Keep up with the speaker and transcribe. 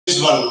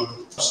is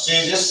one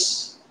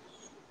stages,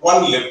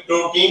 one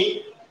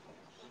leptotin,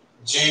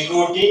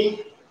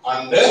 zygotin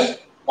and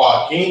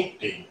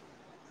parking.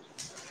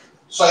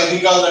 So I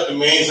recall that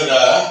major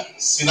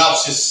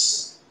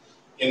synapses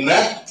in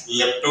a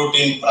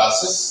leptotin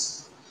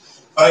process.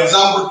 For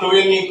example,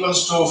 2n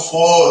equals to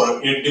 4,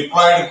 a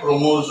diploid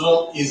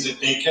chromosome is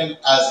taken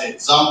as an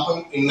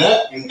example in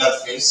an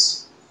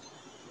interface.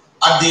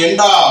 At the end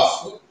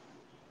of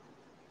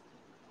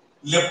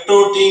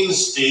leptotin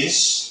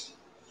stage,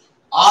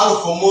 all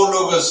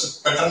homologous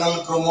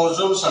paternal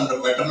chromosomes and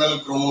maternal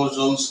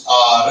chromosomes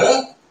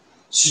are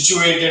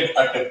situated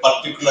at a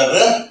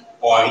particular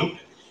point,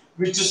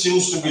 which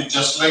seems to be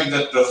just like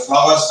that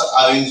flowers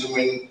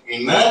arrangement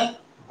in a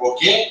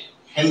bouquet.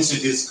 Hence,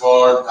 it is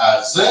called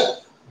as a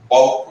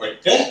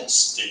bouquet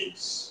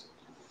stage.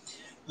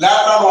 Later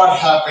on, what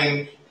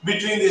happened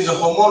between these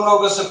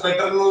homologous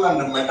paternal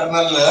and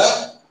maternal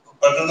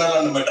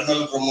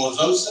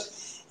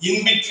chromosomes?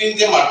 In between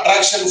them,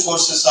 attraction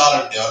forces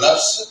are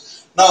developed.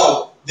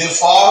 Now, they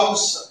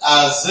forms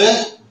as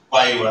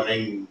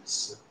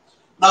bivalents.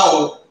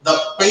 Now, the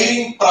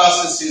pairing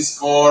process is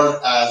called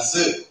as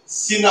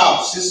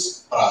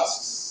synapsis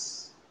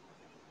process.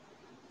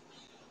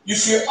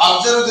 If you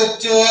observe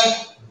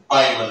that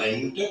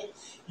bivalent,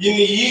 in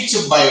each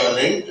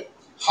bivalent,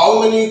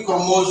 how many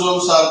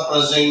chromosomes are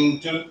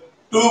present? 2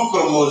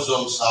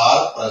 chromosomes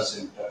are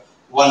present.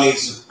 One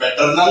is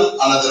paternal,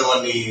 another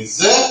one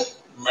is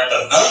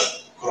maternal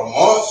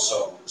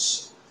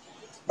chromosomes.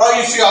 Now,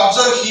 if you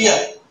observe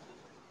here,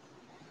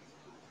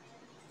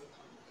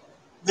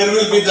 there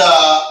will be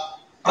the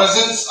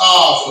presence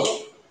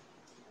of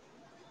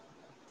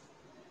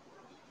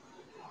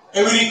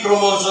every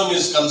chromosome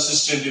is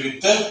consistent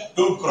with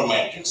 2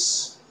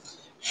 chromatids.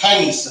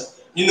 Hence,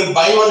 in a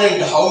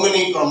bivalent, how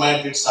many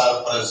chromatids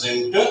are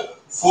present?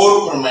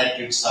 4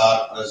 chromatids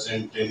are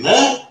present in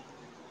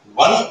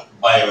one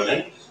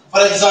bivalent.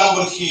 For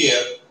example,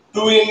 here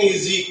 2n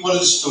is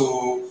equals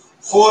to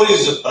 4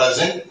 is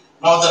present.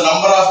 Now the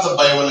number of the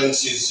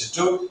bivalents is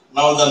 2.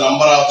 Now the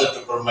number of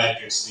the 2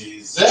 chromatids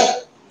is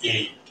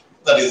 8.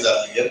 That is the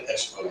earlier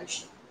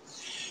explanation.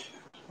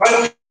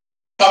 When we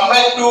come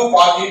back to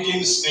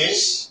Parkinson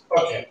stage,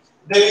 okay,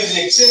 there is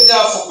exchange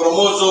of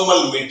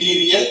chromosomal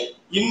material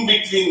in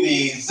between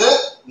these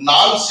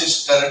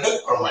non-sistered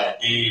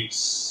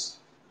chromatids.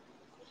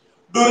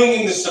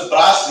 During this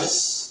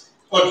process,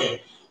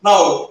 okay,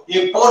 now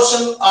a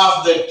portion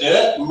of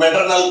that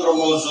maternal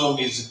chromosome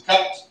is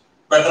cut,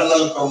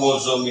 paternal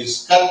chromosome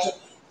is cut.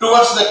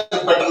 Towards that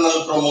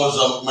paternal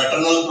chromosome,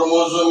 maternal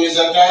chromosome is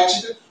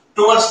attached.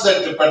 Towards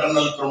that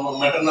maternal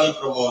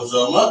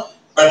chromosome,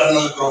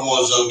 paternal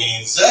chromosome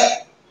is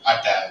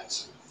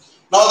attached.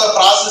 Now the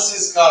process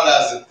is called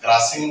as a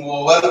crossing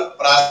over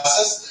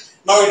process.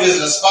 Now it is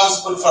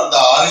responsible for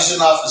the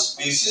origin of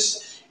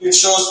species. It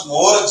shows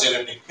more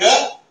genetic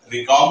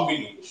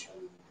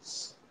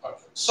recombinations.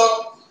 Okay.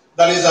 So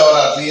that is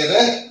our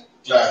earlier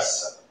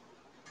class.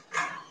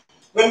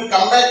 When we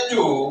come back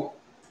to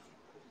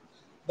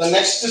the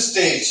next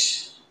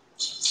stage,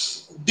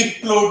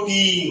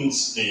 diplotin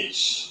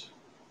stage.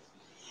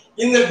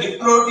 In the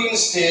diplotin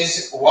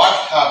stage, what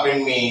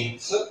happened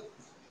means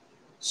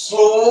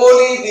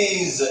slowly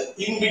these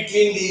in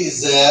between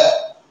these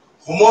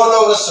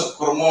homologous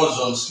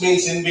chromosomes,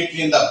 means in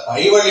between the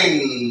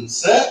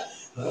bivalents,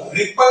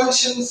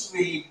 repulsions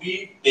will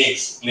be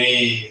takes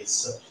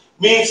place.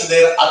 Means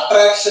their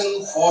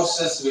attraction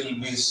forces will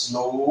be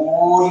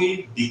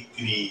slowly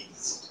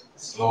decreased.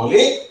 So,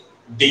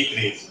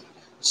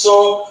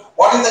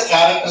 what is the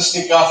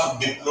characteristic of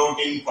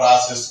diplotin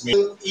process?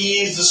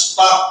 Is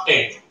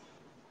started.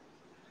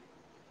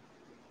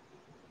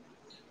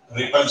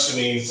 Repulsion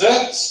is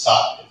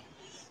started.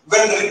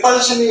 When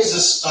repulsion is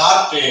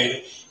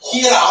started,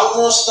 here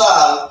almost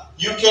all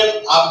you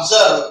can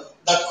observe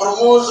the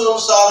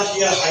chromosomes are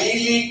here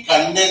highly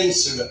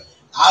condensed,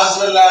 as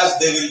well as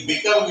they will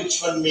become,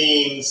 which one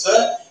means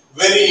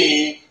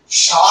very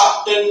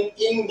shortened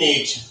in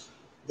nature.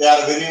 They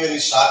are very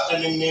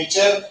shortened in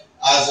nature,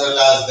 as well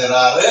as there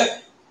are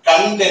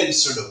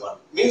condensed one.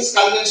 Means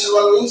condensed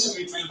one means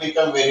it will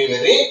become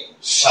very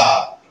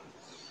sharp.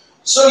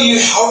 So you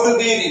have to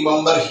be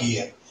remember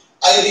here.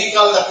 I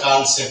recall the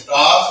concept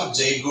of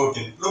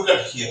zygotin. Look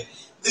at here.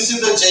 This is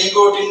the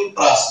zygotin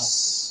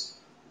process.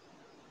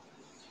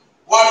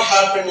 What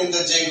happened in the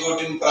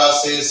zygotin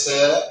process?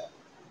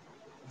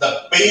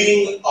 The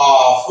pairing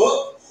of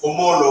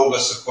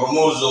homologous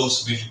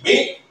chromosomes will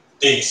be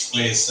takes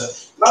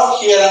place. Now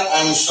here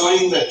I am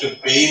showing that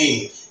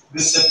pairing.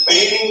 This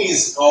pairing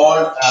is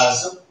called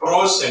as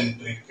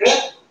procentric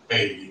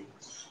pairing.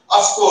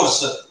 Of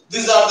course,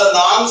 these are the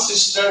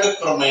non-sistered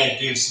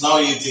chromatids. Now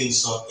you think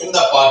so. In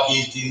the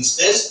Parkinson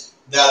stage,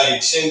 they are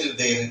exchanged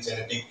their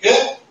genetic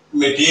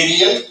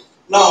material.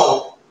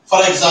 Now, for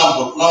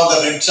example, now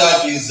the red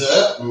chalk is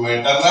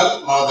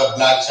maternal. Now the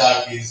black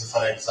chalk is,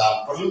 for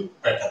example,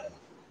 paternal.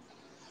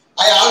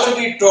 I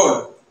already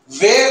told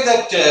where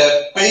that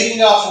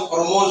pairing of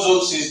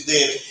chromosomes is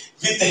there.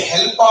 With the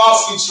help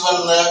of which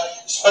one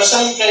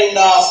special kind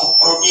of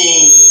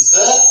proteins,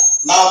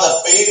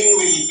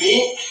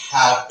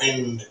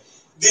 happened?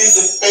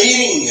 This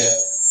pairing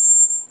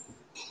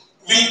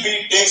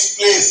takes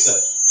place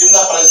in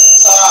the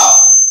presence of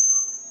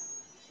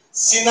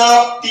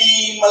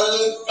synaptimal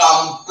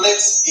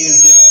complex is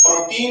a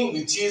protein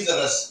which is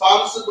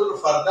responsible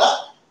for the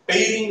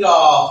pairing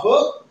of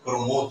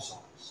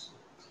chromosomes.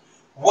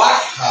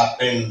 What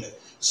happened?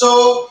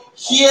 So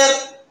here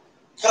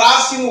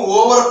crossing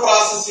over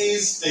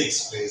processes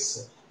takes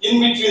place in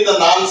between the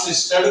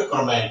non-sistered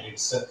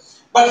chromatids.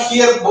 But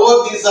here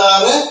both these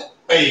are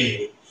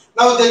paired.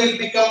 Now they will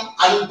become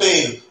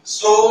unpaired.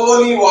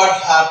 Slowly what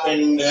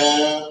happened?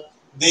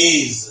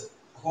 These,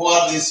 who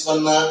are this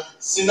one?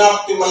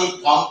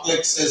 Synaptimal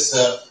complexes,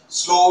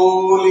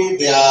 slowly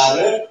they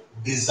are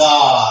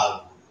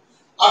dissolved.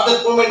 At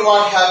that moment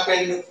what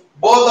happened?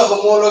 Both the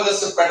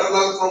homologous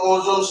paternal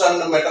chromosomes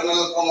and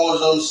maternal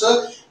chromosomes,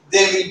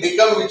 they will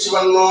become which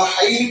one?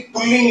 Highly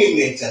pulling in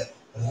nature.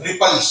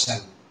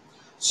 Repulsion.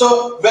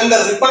 So when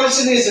the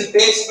repulsion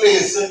takes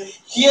place,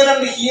 here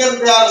and here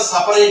they are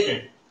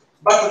separated.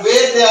 But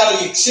where they are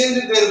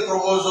exchanged their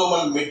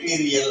chromosomal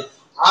material,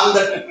 on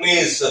that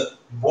place,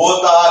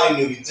 both are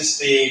in which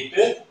state?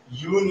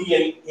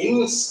 Union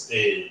in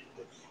state.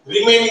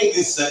 Remaining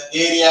this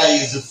area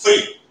is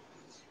free.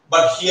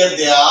 But here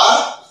they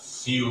are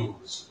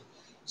fused.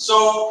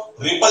 So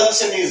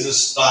repulsion is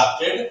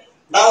started.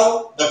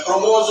 Now the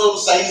chromosome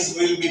size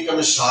will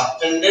become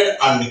shortened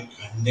and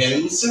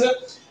condensed,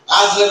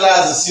 as well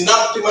as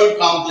synaptimal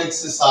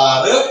complexes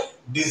are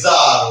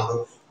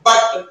dissolved.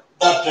 But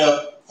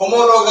that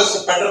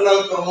homologous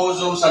paternal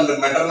chromosomes and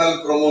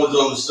maternal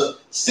chromosomes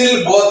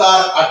still both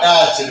are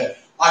attached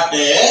at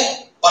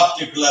a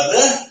particular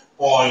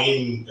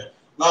point.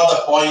 Now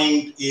the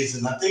point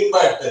is nothing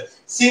but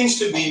seems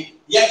to be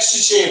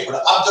X-shaped.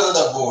 Observe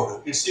the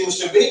board. It seems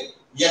to be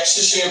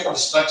X-shaped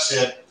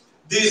structure.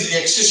 This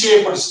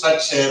X-shaped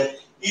structure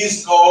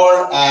is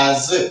called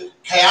as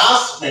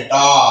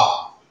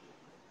chiasmata.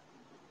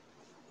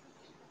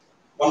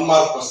 One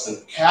more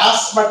question.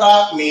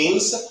 Chiasmata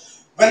means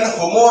when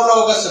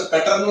homologous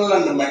paternal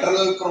and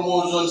maternal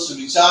chromosomes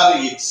which are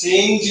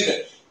exchanged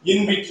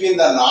in between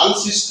the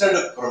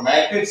non-sistered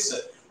chromatids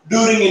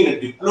during a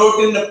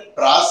diplotin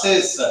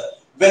process,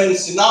 when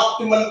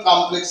synaptimal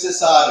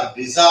complexes are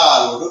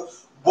dissolved,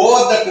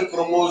 both the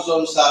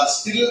chromosomes are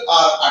still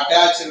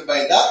attached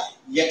by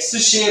the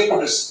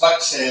X-shaped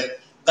structure.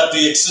 That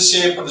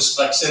X-shaped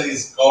structure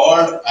is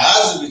called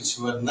as which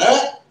one?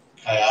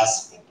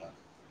 Chiasmata.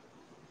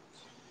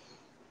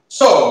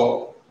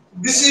 So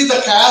this is the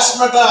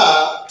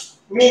chiasmata,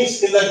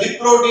 means in the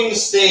diplotin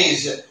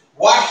stage.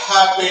 What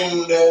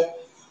happened?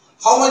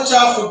 How much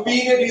of a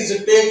period is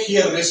it take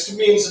here? Rest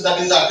means that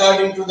is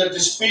according to that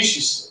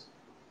species.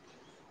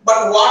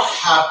 But what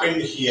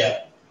happened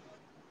here?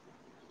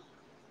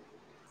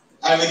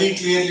 I am very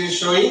clearly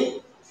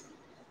showing.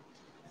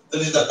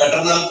 That is the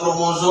paternal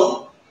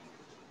chromosome.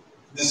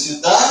 This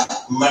is the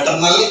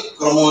maternal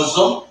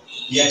chromosome.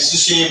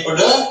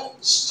 X-shaped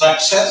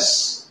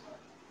structures.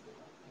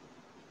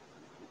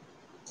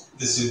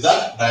 This is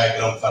the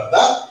diagram for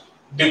the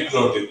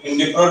diplotin. In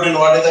diplotin,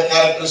 what is the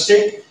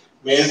characteristic?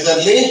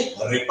 Majorly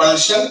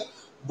repulsion.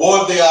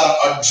 Both they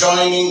are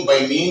adjoining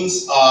by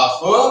means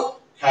of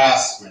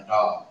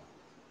chiasmata.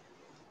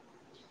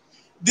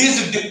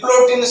 This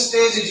diplotin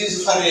stage, it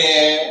is for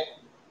a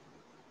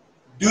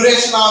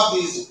duration of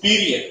this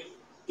period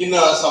in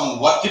some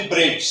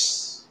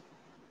vertebrates.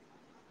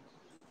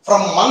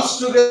 From months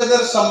together,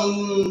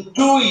 some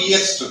 2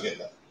 years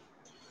together.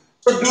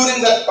 So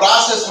during that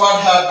process,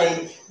 what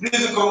happened?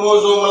 This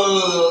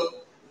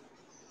chromosomal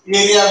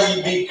area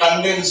will be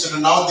condensed.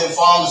 Now they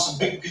form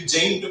big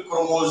giant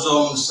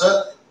chromosomes.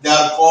 They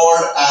are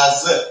called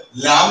as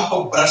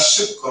lamp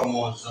brush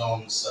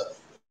chromosomes.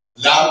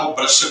 Lamp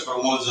brush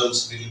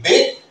chromosomes will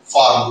be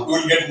formed. We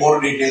will get more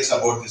details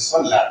about this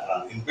one later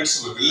on. In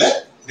bits we will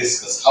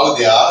discuss how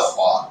they are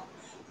formed.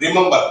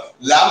 Remember,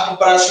 lamp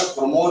brush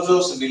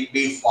chromosomes will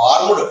be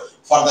formed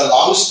for the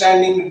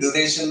long-standing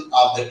duration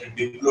of the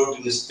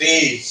diplotin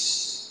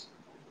stage.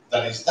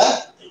 That is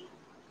the thing.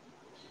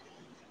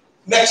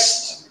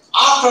 Next,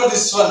 after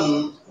this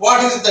one,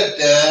 what is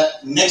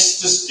that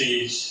next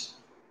stage?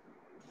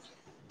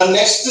 The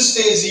next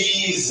stage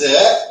is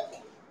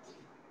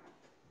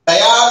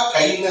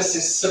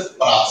diakinesis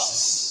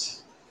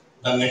process.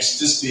 The next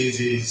stage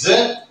is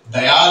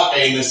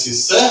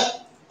diakinesis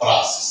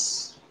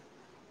process.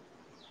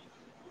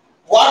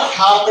 What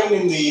happened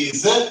in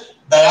this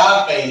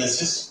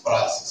diakinesis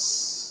process?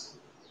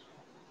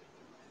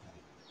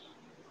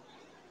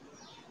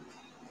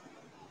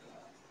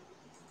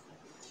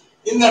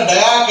 In the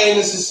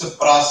diakinesis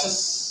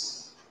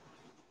process,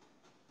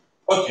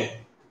 okay,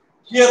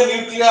 here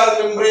nuclear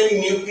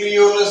membrane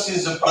nucleolus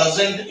is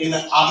present in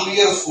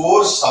earlier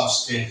 4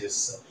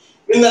 substages.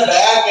 In the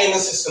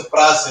diakinesis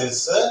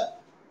process,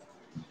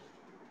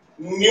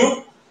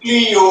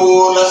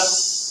 nucleolus,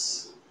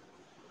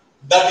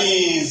 that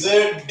is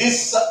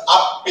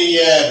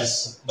disappears.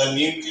 The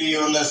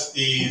nucleolus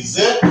is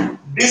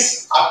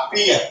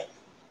disappear.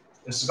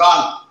 It's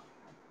gone.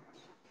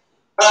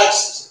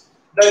 Next,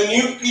 The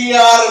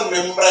nuclear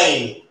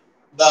membrane,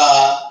 the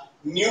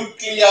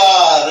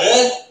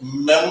nuclear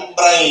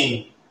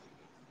membrane,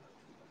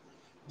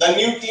 the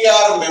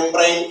nuclear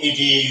membrane, it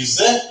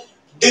is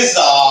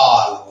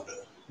dissolved.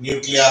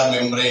 Nuclear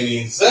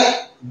membrane is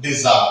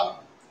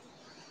dissolved.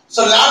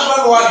 So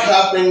later on what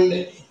happened?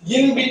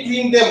 In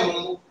between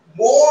them,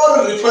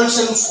 more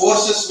repulsion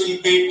forces will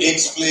be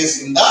takes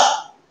place in the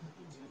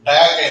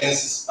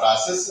diakinesis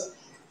process.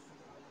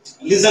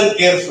 Listen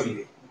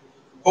carefully.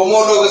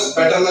 Homologous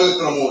paternal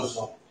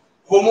chromosome,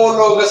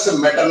 homologous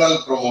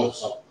maternal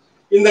chromosome.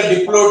 In the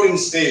diplotin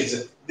stage,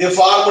 they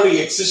formed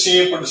a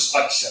X-shaped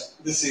structure.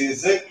 This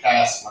is a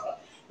chiasmata.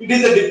 It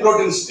is the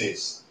diplotin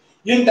stage.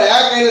 In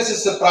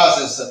diakinesis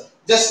process,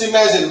 just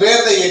imagine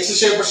where the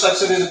X-shaped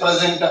structure is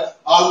present,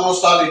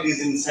 almost all it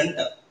is in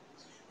center.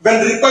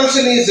 When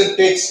repulsion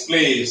takes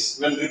place,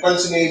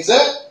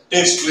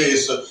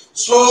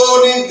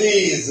 slowly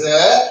these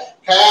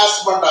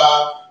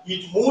chiasmata,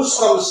 it moves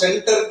from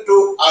center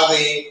to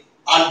away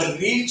and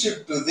reach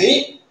to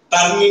the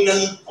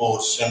terminal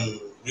portion.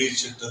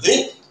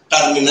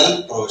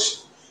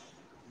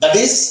 That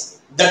is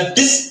the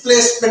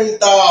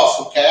displacement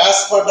of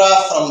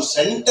chiasmata from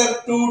center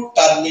to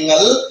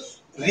terminal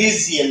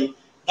region.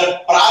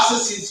 That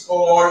process is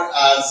called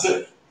as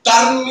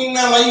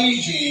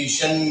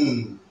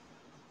terminalization.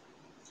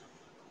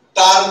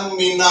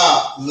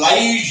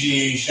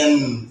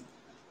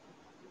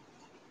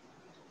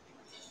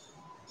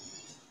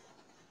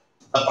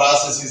 The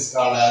process is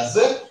called as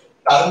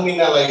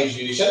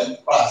terminalization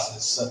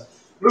process.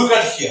 Look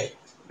at here.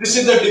 This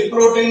is the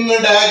diplotin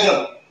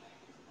diagram.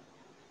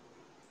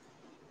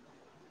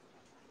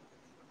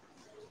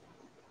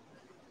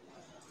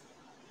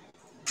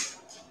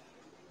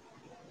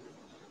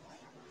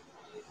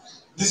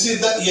 This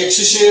is the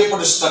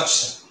X-shaped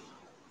structure.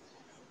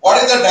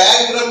 What is the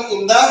diagram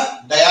in the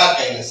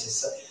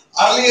diakinesis?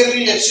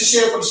 Earlier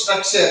X-shaped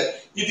structure,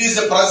 it is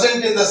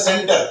present in the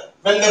center.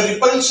 When the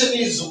repulsion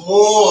is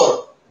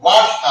more,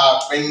 what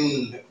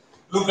happened?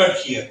 Look at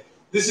here.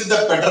 This is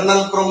the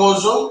paternal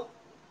chromosome.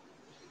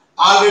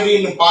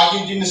 Already in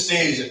packaging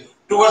stage,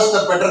 towards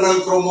the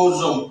paternal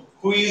chromosome,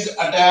 who is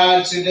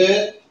attached?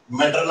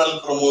 Maternal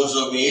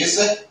chromosome is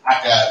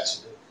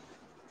attached.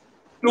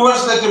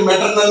 Towards that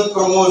maternal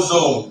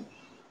chromosome,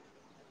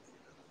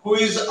 who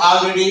is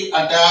already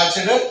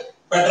attached?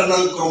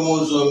 Paternal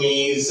chromosome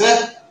is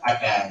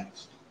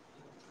attached.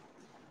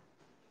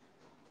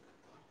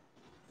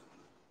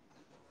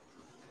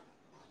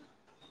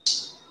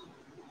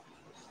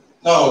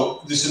 Now,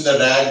 this is the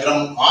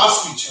diagram of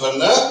which one?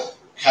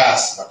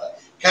 Chiasmata.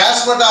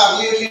 Chiasmata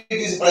earlier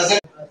it is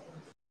present.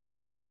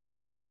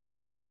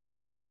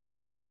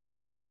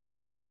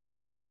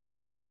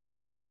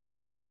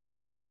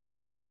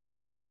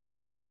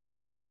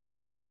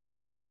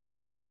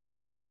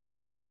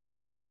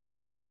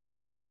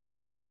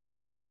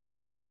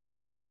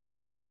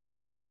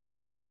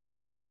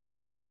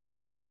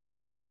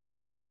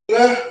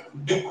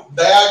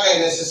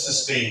 Diakinesis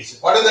stage.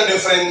 What is the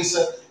difference?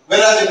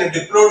 Whereas in a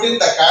diplotin,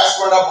 the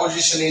chiasmata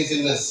position is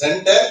in the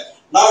center.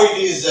 Now it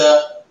is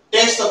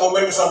takes the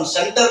moment from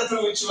center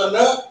to which one?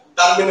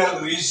 Terminal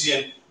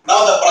region.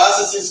 Now the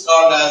process is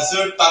called as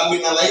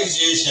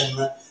terminalization.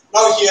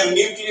 Now here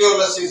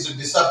nucleolus is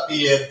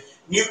disappear.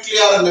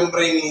 Nuclear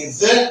membrane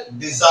is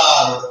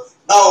dissolved.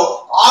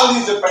 Now all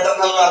these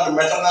paternal and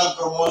maternal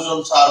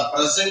chromosomes are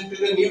present in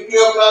the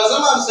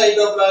nucleoplasm or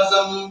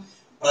cytoplasm.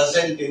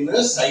 Present in the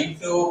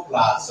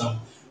cytoplasm.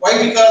 Why?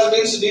 Because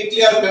means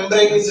nuclear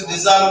membrane is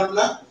dissolved.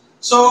 Na?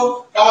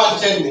 So, come on,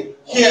 tell me.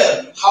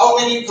 Here, how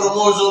many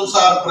chromosomes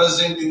are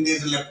present in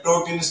this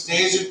leptotin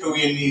stage?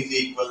 2n is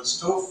equals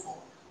to 4.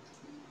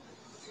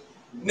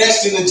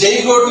 Next, in the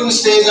zygotin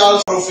stage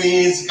also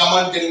prophase. Come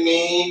on, tell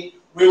me.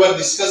 We were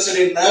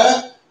discussing in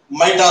the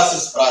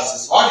mitosis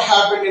process. What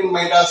happened in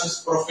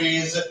mitosis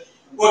prophase?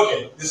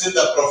 Okay, this is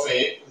the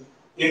prophase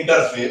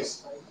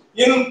interface.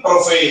 In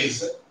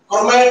prophase,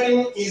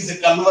 chromatin is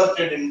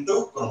converted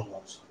into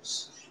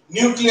chromosomes.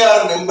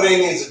 Nuclear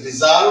membrane is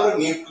dissolved,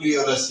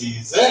 nucleolus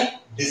is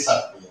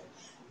disappeared.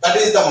 That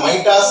is the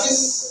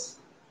mitosis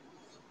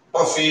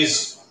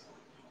prophase.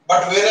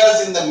 But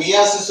whereas in the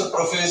meiosis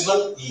prophase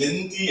one,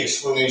 lengthy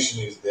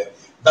explanation is there.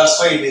 That's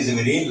why it is a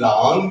very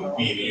long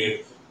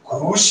period,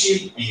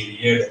 crucial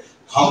period,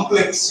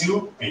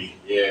 complexive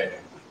period.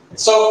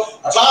 So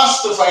at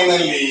last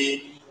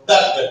finally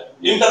that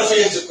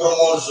interphase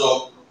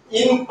chromosome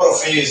in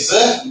prophase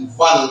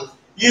 1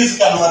 is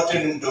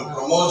converted into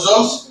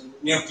chromosomes,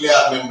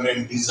 nuclear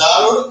membrane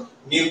dissolved,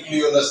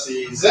 nucleolus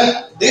is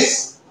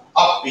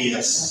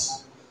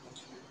disappears.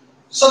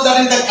 So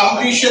that is the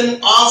completion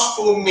of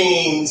 2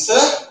 means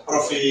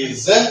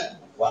prophase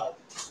 1.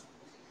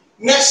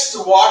 Next,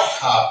 what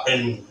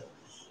happened?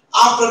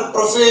 After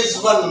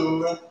prophase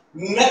 1,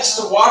 next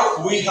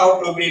what we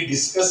have to be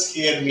discussed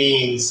here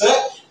means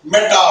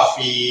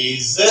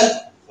metaphase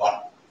 1.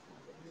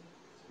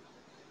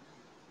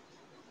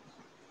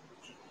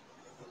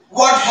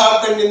 What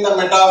happened in the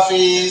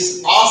metaphase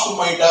of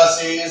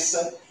mitosis?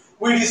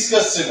 We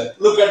discussed it.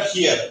 Look at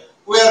here.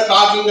 we are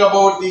talking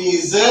about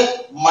these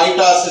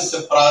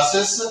mitosis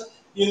process.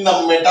 In the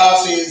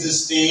metaphase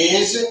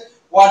stage,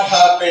 what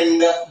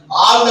happened?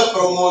 All the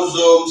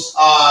chromosomes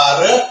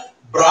are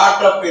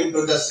brought up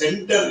into the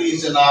center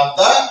region of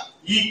the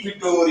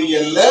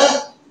equatorial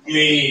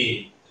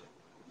plate.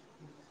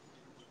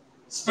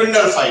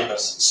 Spindle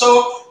fibers.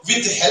 So,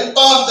 with the help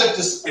of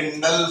that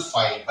spindle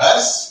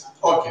fibers,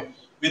 okay,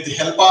 with the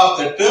help of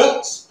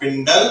that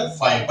spindle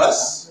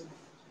fibers,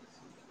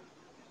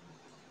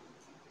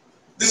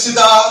 this is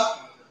the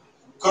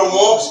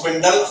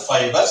spindle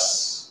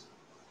fibers.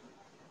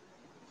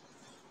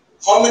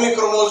 How many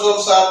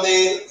chromosomes are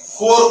there?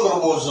 4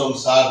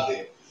 chromosomes are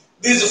there.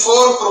 These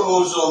 4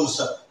 chromosomes,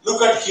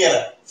 look at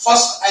here.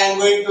 First, I am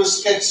going to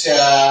sketch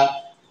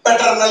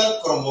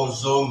paternal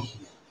chromosome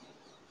here.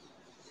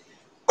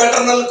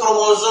 Paternal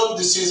chromosome,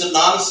 this is a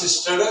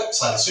non-sistered,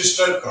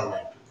 sistered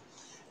chromatid.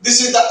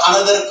 This is the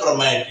another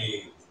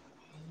chromatid.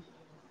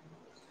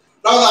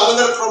 Now the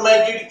another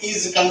chromatid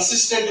is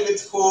consistent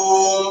with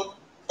whom?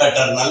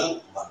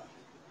 Paternal one.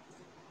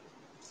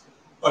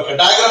 Okay,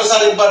 diagrams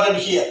are important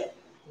here.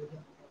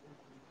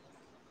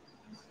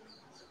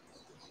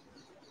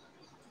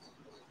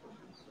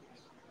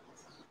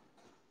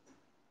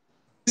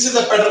 This is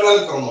the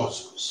paternal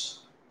chromosomes.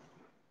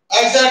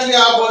 Exactly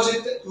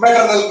opposite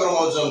maternal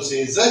chromosomes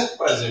is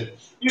present.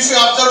 If you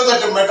observe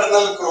that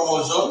maternal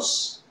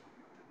chromosomes,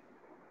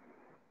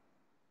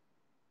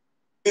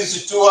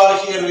 these 2 are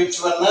here, which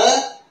one?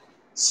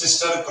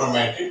 Sister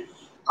chromatid.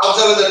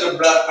 Observe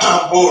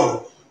that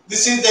board.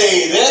 This is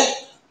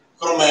the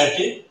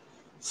chromatid.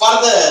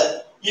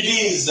 Further, it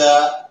is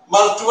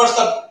towards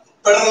the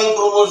paternal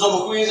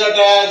chromosome who is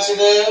attached?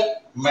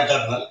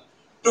 Maternal.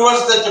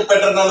 Towards the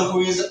paternal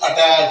who is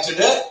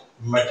attached?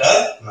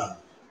 Maternal.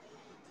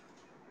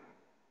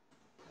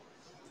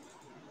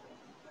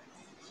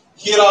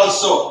 Here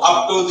also,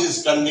 up to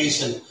this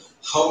condition,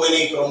 how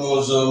many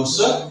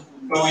chromosomes?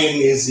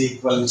 2n is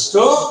equals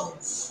to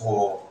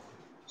 4.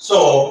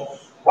 So,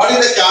 what is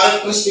the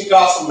characteristic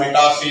of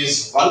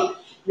metaphase 1?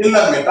 In the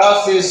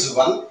metaphase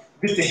 1,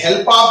 with the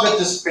help of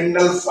the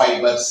spindle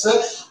fibers,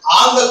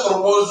 all the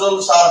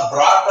chromosomes are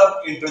brought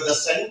up into the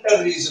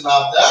center region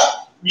of the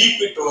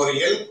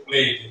equatorial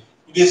plate.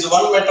 It is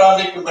one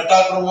metallic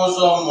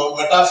metachromosome,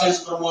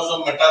 metaphase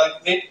chromosome,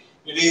 metallic plate.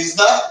 It is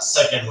the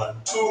second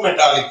one. 2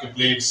 metallic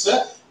plates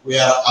we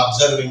are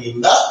observing in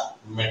the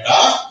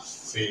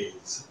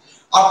metaphase.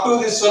 Up to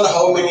this one,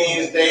 how many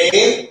is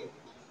there?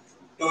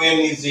 2n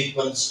is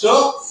equals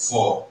to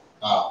 4.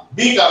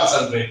 Be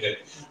concentrated.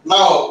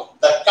 Now,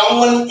 the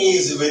common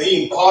is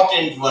very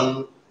important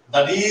one.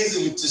 That is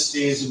which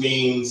stage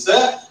means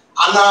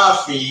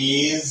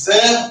anaphase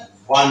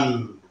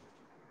 1.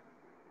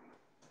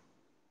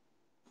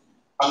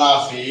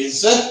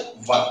 Anaphase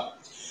 1.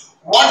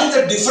 What is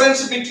the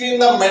difference between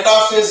the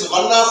metaphase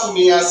 1 of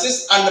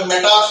meiosis and the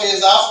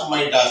metaphase of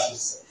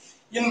mitosis?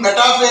 In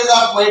metaphase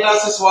of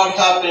mitosis, what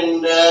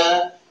happened?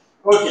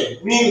 Okay,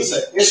 means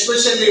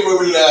especially we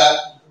will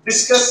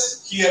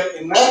discuss here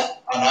in the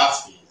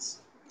anaphase.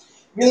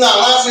 In the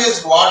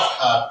anaphase, what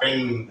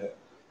happened?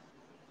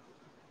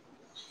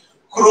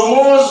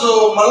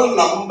 Chromosomal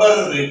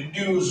number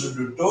reduced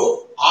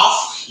to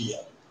half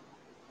here.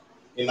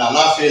 In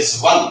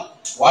anaphase 1,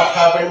 what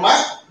happened, ma?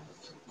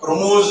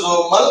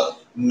 Chromosomal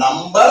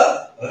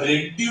number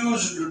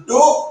reduced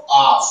to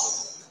half.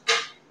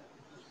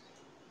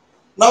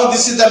 Now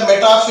this is the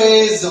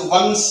metaphase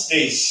 1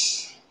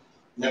 stage.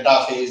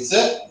 Metaphase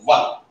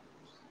 1.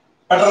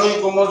 Paternal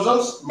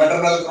chromosomes,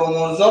 maternal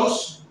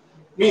chromosomes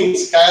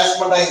means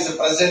chiasmata is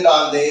present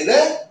on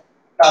their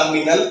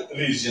terminal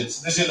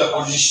regions. This is the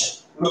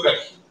position. Look at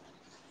it.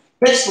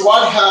 Next,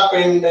 what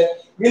happened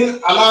in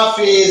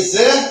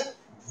anaphase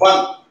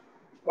 1?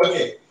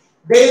 Okay.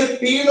 Their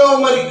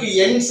telomeric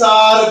ends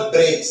are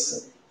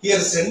breaks. Here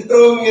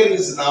centromere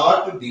is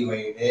not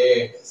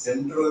divided.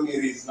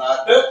 Centromere is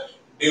not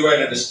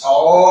divided.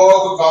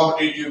 Stop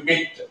competitive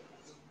bit.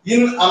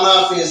 In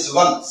anaphase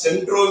 1,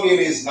 centromere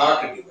is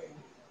not divided.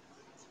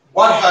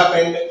 What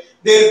happened?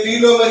 Their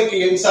telomeric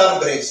ends are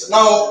breaks.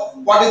 Now,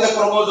 what is the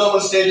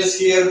chromosomal status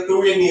here?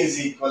 2n is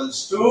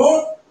equals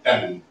to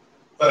 10,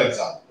 for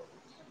example.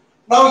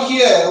 Now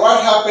here,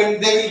 what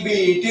happened? There will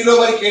be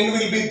telomeric end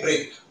will be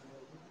break.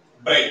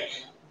 Break.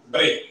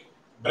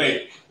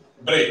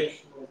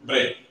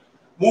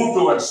 Move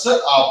towards the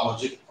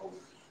opposite pole.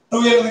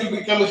 2n will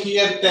become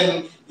here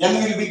 10,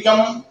 n will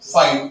become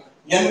 5,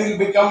 n will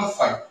become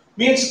 5.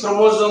 Means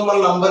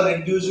chromosomal number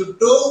reduced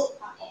to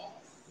half.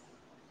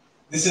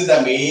 This is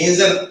the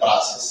major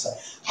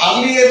process.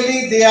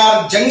 Earlierly they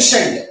are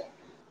junctioned.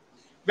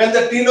 When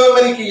the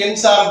telomeric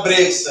ends are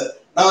breaks,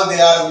 now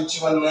they are which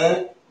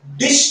one?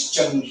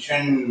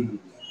 Disjunction.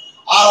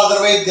 Or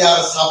otherwise they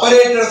are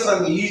separated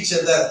from each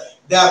other.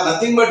 They are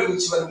nothing but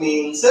which one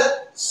means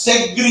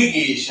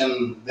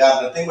segregation. They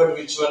are nothing but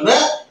which one?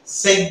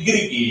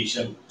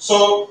 Segregation.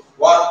 So,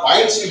 what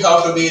points you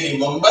have to be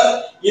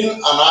remember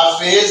in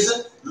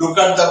anaphase? Look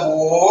at the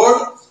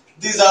board.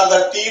 These are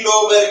the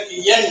telomeric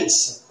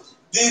ends.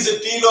 These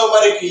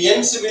telomeric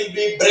ends will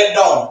be break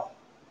down.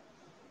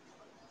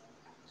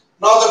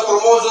 Now the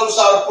chromosomes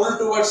are pulled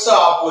towards the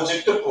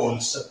opposite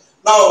poles.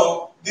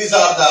 Now these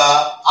are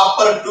the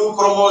upper two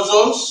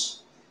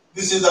chromosomes.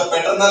 This is the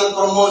paternal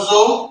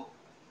chromosome.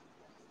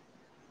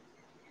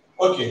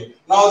 Okay.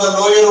 Now the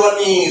lower one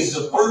is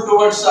pulled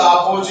towards the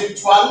opposite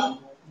one.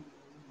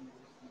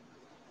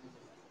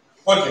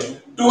 Okay.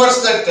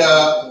 Towards that,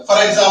 for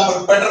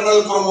example,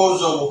 paternal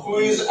chromosome, who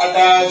is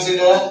attached?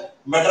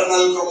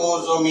 Maternal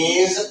chromosome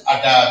is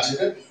attached.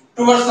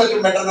 Towards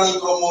that maternal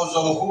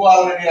chromosome, who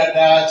already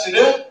attached?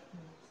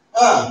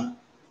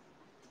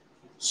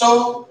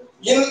 So,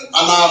 in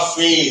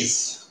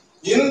anaphase,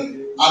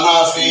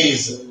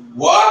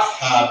 what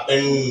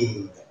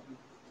happened?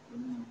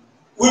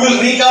 We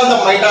will recall the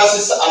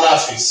mitosis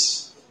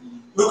anaphase.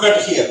 Look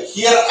at here.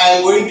 Here I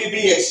am going to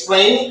be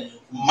explaining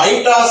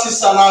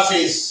mitosis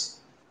anaphase.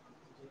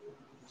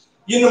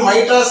 In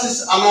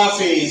mitosis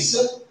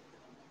anaphase,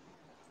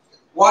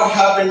 what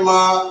happened,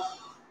 ma?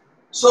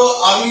 So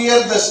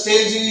earlier the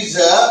stage is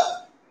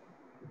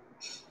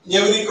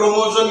every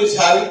chromosome is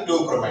having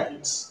two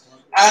chromatids.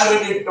 I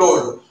already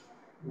told.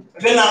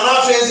 When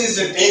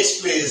anaphase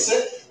takes place,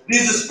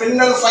 this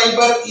spindle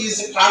fiber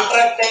is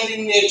contractile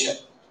in nature.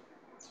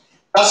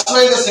 That's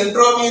why the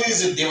centromere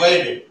is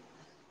divided.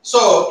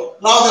 So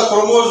now the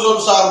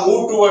chromosomes are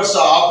moved towards the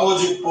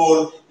opposite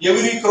pole.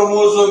 Every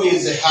chromosome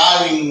is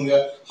having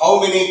how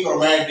many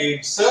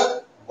chromatids?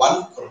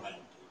 One chromatid.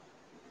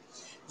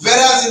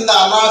 Whereas in the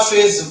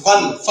anaphase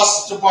 1,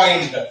 first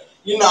point,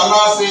 in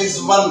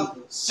anaphase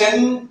 1,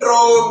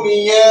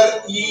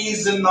 centromere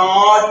is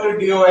not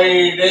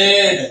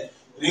divided.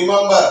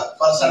 Remember,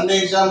 for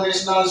Sunday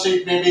examination also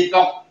it may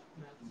become.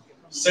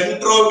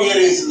 Centromere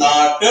is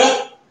not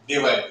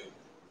divided.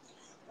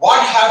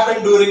 What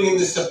happened during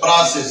this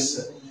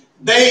process?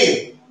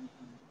 Their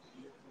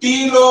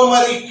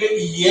telomeric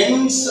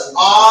ends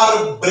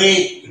are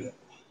breaked.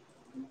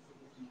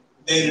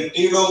 Their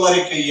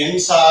telomeric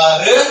ends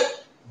are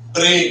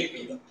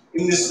breaked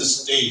in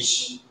this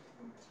stage.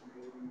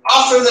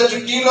 After that,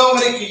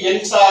 telomeric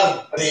ends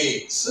are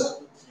breaks.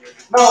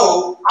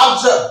 Now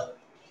observe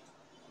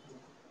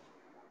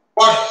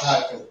what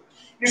happened.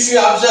 If you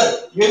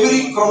observe,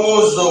 every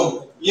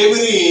chromosome,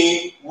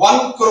 every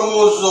one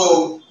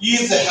chromosome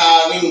is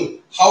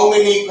having how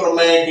many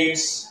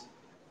chromatids?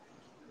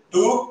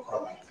 Two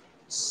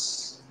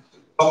chromatids.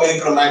 How many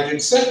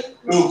chromatids?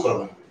 Two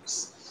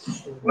chromatids.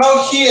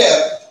 Now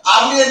here,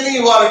 earlier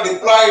you are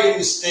diploid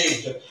in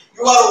state.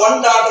 You are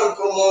one daughter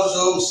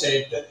chromosome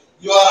set.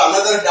 You are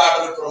another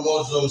daughter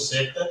chromosome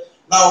set.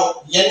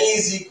 Now N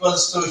is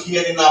equals to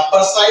here in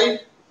upper side,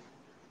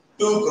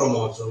 two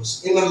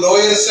chromosomes. In the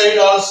lower side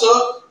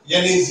also,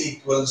 N is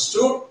equals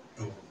to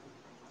 2.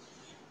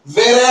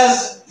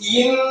 Whereas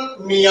in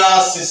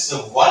meiosis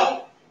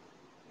 1,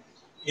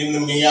 in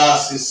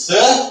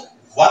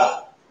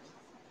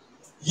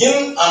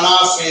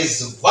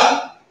anaphase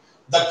 1,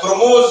 the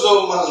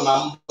chromosomal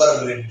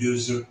number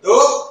reduced to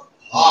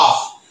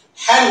half.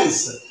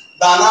 Hence,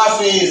 the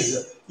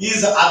anaphase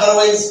is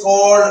otherwise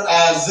called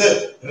as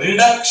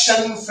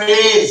reduction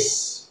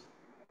phase.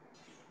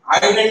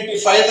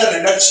 Identify the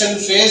reduction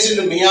phase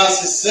in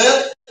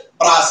meiosis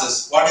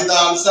process. What is the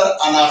answer?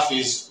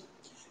 Anaphase.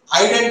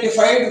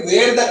 Identified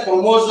where the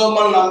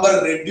chromosomal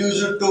number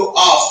reduced to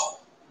half.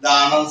 The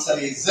answer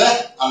is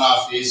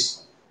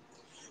anaphase.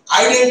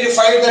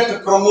 Identify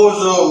that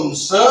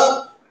chromosomes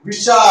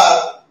which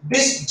are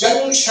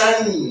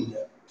disjunctioned.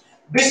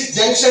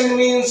 Disjunction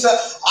means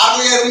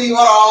earlier we were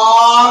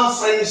all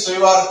friends. We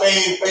were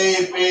pair.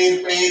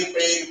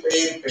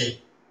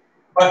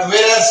 But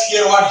whereas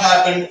here what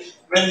happened?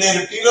 When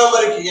their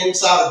telomeric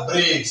ends are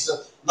breaks,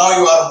 now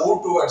you are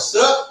moved towards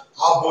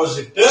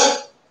opposite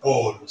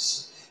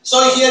poles.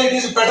 So here it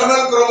is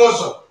paternal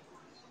chromosome.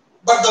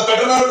 But the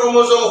paternal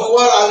chromosome who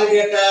are already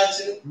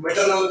attached?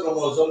 Maternal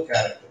chromosome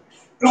character.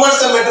 Towards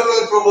the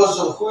maternal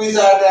chromosome, who is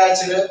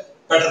attached?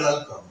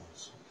 Paternal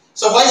chromosome.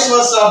 So vice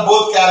versa,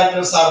 both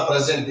characters are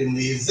present in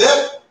these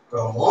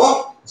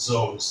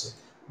chromosomes.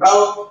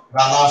 Now, the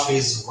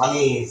anaphase 1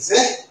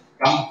 is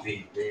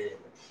completed.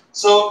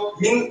 So,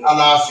 in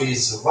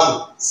anaphase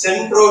 1,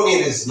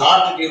 centromere is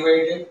not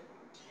divided.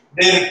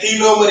 Their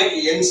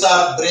telomeric ends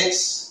are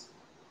breaks.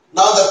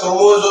 Now, the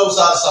chromosomes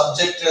are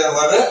subjected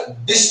to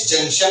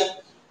disjunction.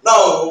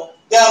 Now,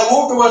 they are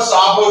moved towards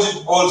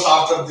opposite poles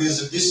after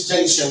this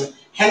disjunction.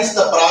 Hence,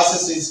 the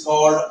process is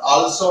called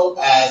also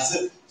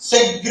as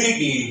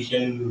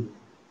segregation.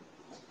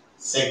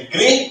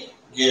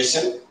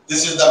 Segregation.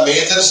 This is the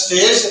major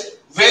stage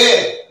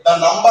where the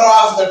number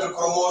of that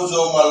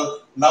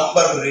chromosomal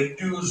number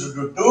reduced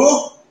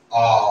to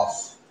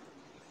half.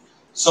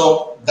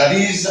 So, that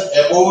is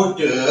about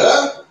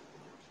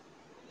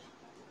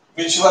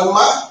which one,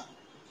 ma?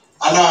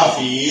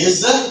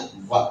 Anaphase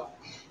 1.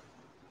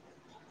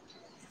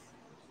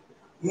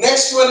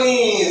 Next one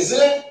is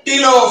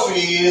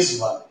telophase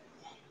 1.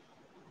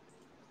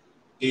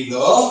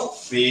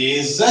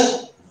 Telophase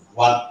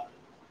 1.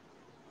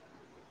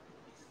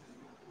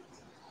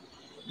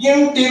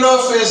 In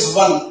telophase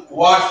 1,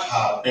 what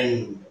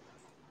happened?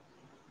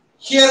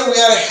 Here we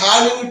are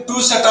having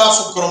two set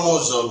of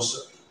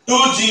chromosomes. Two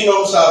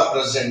genomes are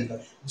present.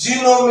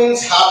 Genome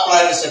means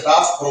haploid set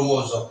of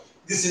chromosome.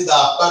 This is the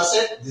upper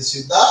set, this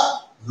is the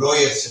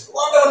lower set.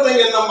 Whatever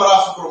the n number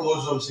of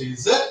chromosomes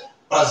is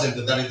present,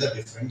 that is the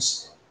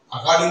difference.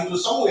 According to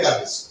some, we are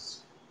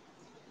discussing.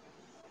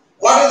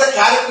 What is the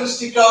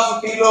characteristic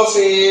of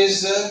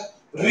telophase?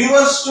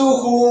 Reverse to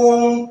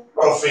whom?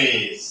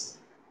 Prophase.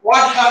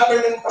 What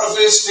happened in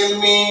prophase? Tell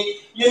me.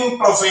 In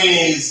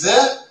prophase,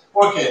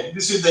 okay,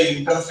 this is the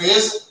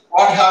interphase.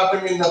 What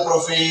happened in the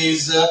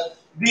prophase?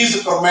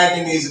 This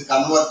chromatin is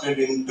converted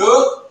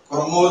into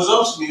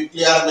chromosomes.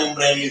 Nuclear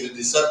membrane is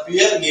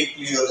disappear.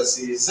 Nucleolus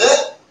is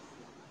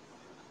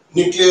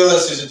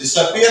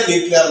disappear.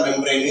 Nuclear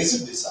membrane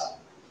is dissolved.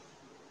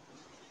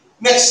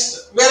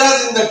 Next,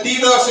 whereas in the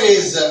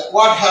telophase,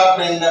 what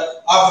happened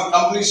after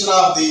completion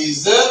of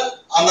these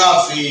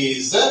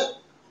anaphase?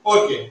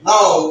 Okay,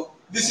 now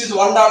this is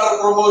one daughter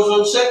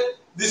chromosome set.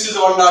 This is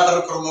one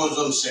daughter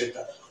chromosome set.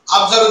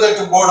 Observe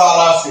that board all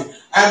of it.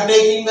 I am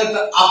taking that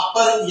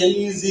upper N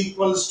is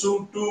equals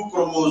to 2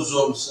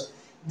 chromosomes.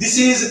 This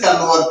is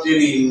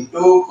converted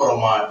into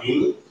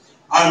chromatin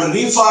and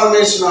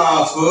reformation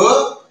of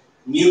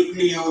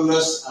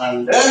nucleolus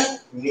and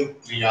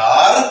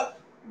nuclear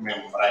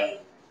membrane.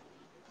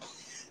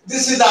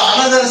 This is the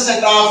another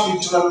set of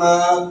which one?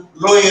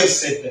 Lower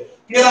set.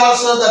 Here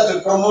also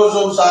that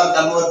chromosomes are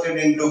converted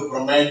into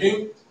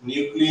chromatin,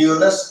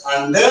 nucleolus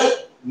and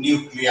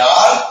nuclear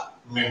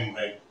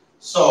membrane.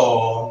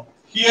 So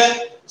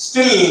here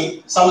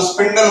still some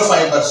spindle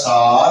fibers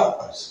are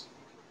present.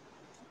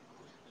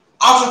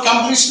 After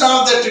completion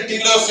of the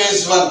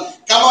telophase 1,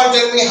 come on,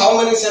 tell me how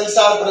many cells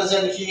are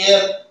present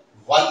here?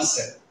 1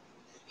 cell.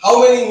 How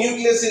many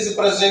nucleus is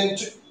present?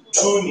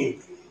 2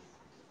 nuclei.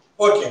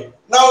 Okay.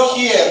 Now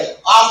here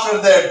after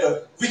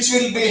that, which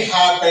will be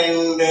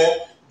happened?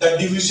 The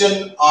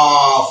division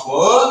of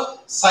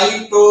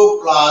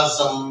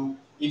cytoplasm.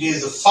 It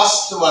is the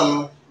first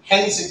one.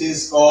 Hence it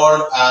is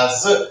called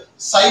as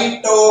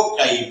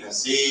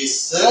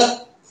cytokinesis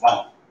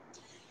 1.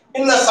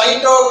 In the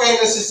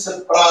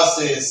cytokinesis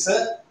process,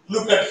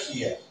 look at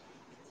here.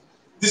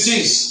 This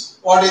is,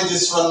 what is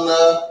this one?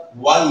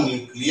 One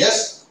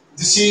nucleus.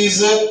 This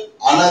is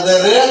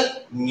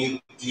another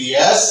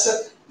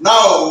nucleus.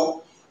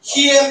 Now,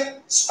 here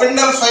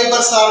spindle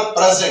fibers are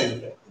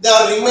present. They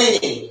are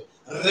remaining.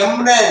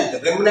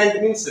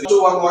 Remnant means 1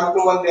 to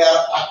 1 they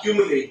are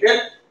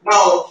accumulated.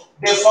 Now,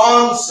 they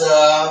forms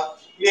a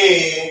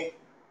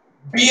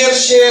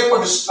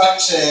beer-shaped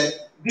structure.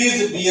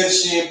 This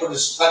beer-shaped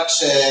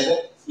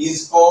structure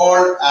is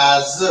called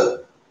as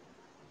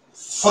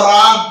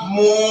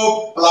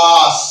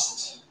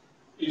phragmoplast.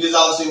 It is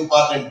also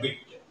important bit.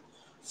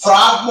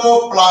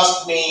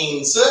 Phragmoplast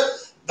means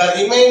the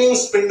remaining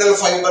spindle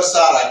fibers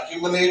are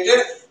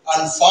accumulated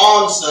and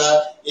forms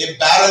a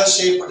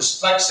barrel-shaped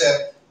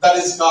structure that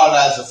is called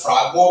as a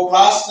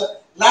phragmoplast.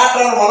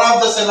 Later on, one of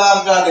the cell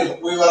organelle,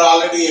 we were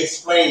already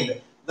explained.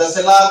 The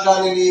cell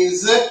organelle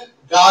is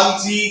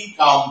Golgi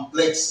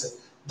complex.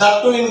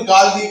 That too in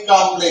Golgi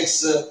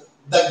complex, the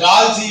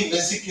Golgi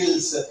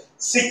vesicles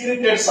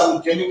secreted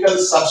some chemical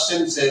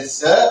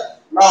substances.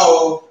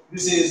 Now,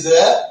 this is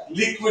a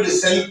liquid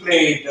cell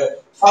plate.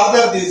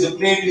 Further, this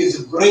plate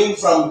is growing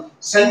from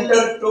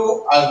center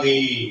to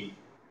away.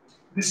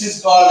 This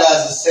is called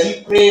as cell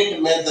plate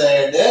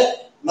method.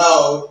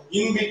 Now,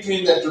 in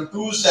between the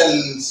two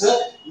cells,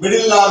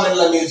 middle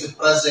lamellum is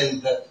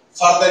present.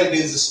 Further, it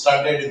is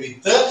studded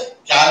with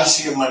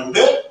calcium and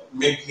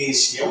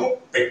magnesium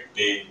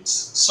peptides.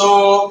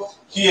 So,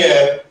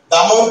 here, the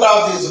amount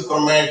of this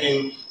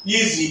chromatin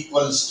is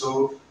equals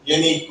to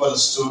N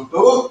equals to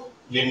 2,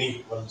 N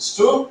equals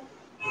to.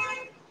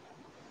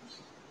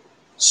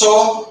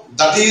 So,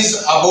 that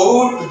is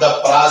about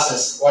the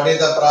process. What is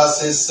the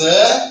process?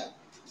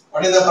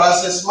 What is the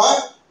process,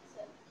 ma?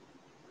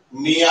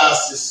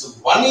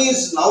 Meiosis 1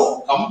 is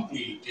now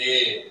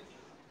completed.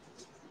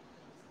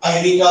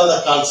 I recall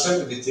the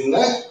concept within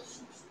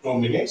 2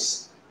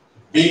 minutes.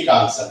 Be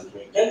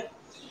concentrated.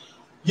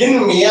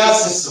 In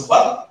meiosis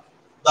 1,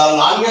 the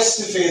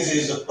longest phase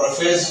is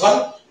prophase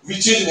 1,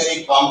 which is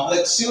very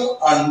complex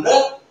and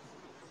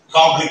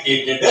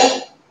complicated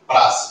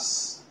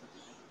process.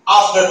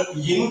 After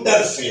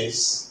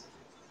interphase,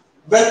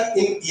 when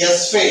in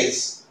S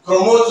phase,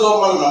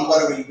 chromosomal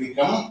number will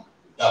become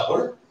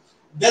double.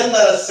 Then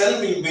the cell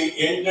will be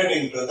entered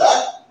into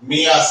the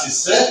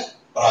meiosis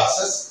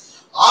process.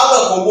 All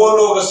the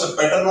homologous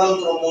paternal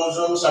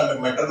chromosomes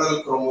and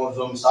maternal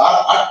chromosomes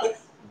are at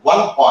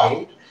one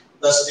point.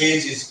 The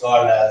stage is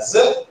called as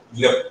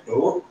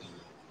leptomeria.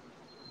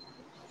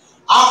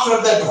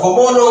 After that,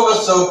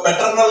 homologous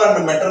paternal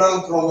and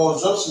maternal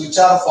chromosomes which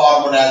are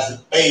formed as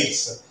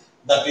pairs,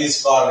 that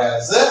is called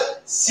as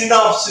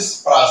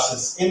synopsis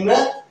process in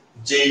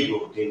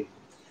zygote.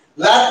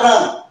 Later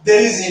on,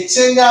 there is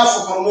exchange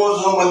of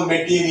chromosomal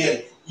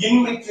material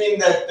in between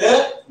that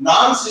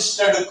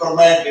non-sistered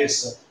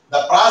chromatids.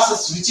 The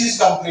process which is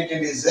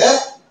completed is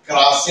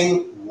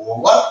crossing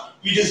over.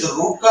 It is the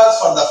root cause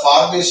for the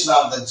formation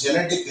of the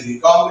genetic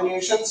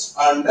recombinations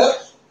and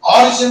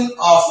origin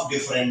of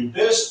different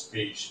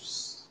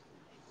species.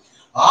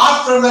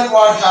 After that,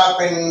 what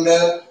happened?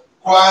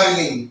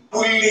 Quarreling,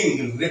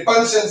 pulling,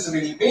 repulsions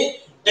will be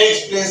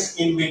takes place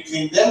in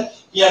between them.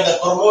 Here the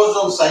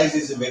chromosome size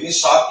is very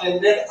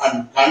short-ended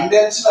and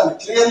condensed and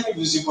clearly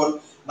visible.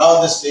 Now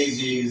the stage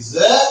is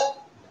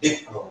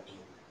diploid.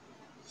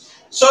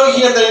 So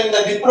here in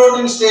the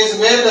diprotein stage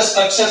where the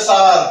structures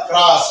are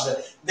crossed,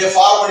 they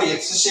form an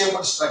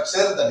X-shaped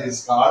structure that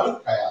is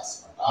called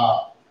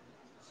chiasmata.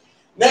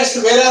 Next,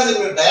 whereas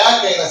in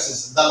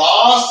diakinesis, the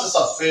last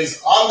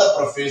subphase on the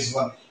prophase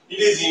 1,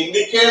 it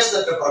indicates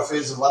that the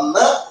prophase 1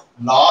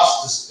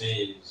 last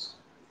stage.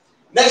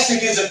 Next,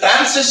 it is a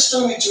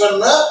transition which one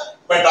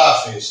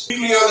metaphase.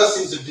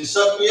 Nucleolus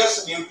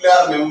disappears,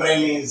 nuclear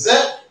membrane is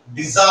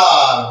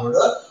dissolved.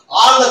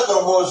 All the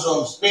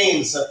chromosomes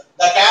means the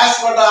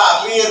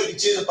chiasmata earlier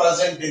which is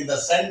present in the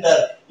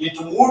center, it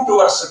moved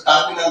towards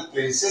terminal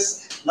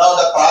places. Now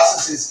the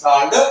process is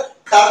called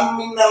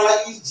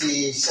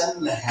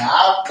terminalization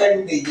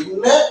happened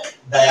in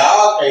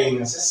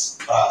diakinesis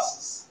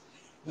process.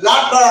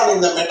 Later on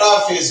in the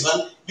metaphase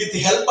 1, with the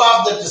help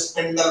of the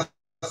spindle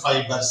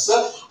fibers,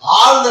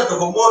 all that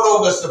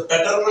homologous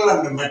paternal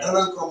and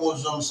maternal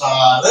chromosomes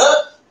are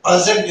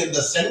present in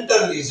the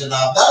central region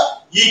of the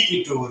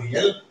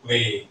equatorial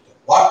plate.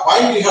 What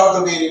point we have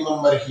to be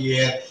remember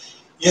here?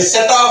 A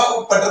set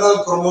of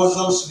paternal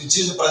chromosomes which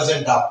is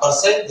present upper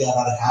side, they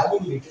are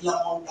having little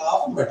amount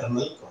of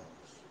maternal chromosomes.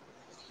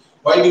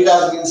 Why?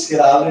 Because means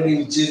here already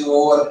which is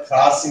over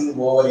crossing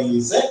over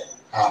is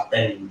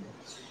happened.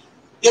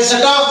 A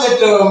set of that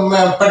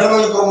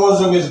paternal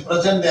chromosome is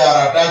present, they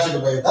are attached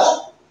by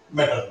the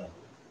maternal.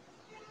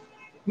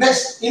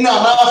 Next, in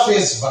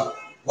anaphase 1,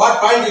 what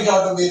point we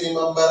have to be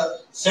remember?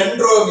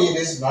 Centromere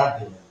is not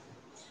given.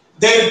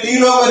 Their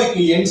telomeric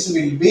ends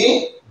will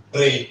be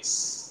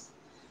breaks.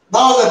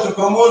 Now that the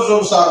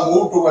chromosomes are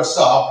moved towards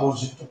the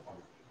opposite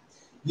point.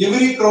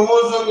 Every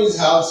chromosome is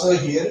also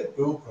here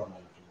 2 chromatids.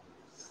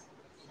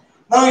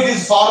 Now it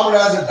is formed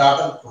as a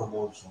daughter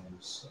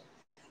chromosomes.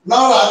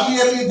 Now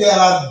earlier there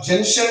are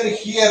junction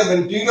here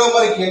when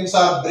telomeric ends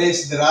are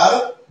breaks, there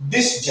are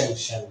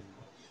disjunction.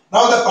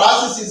 Now the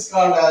process is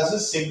called as a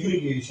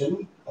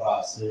segregation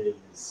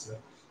process.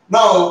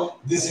 Now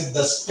this is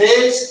the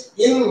stage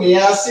in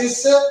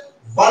meiosis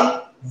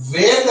 1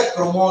 where the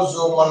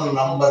chromosomal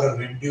number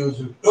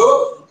reduced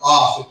to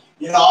half.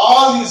 In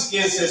all these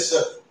cases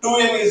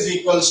 2n is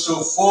equals to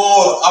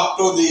 4 up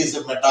to this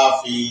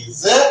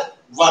metaphase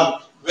 1,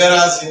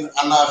 whereas in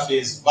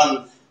anaphase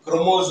 1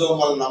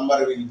 chromosomal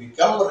number will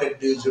become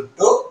reduced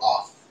to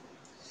half.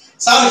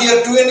 So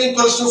here 2n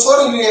equals to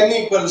 4, here n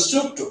equals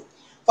to 2.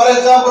 For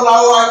example,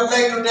 now I would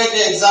like to take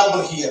an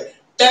example here.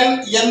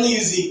 10n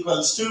is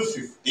equals to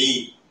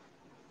 50.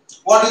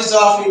 What is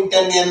half in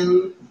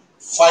 10n?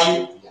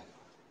 5n.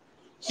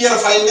 Here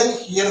 5n,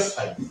 here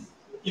 5.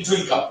 It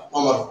will come.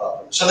 No more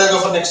problem. Shall I go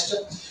for next?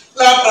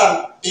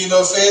 Later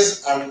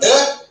telophase and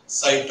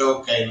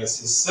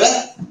cytokinesis.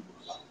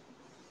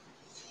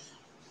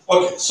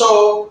 Okay,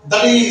 so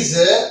that is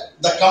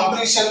the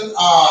completion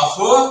of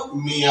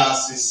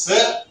meiosis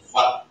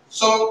 1.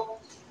 So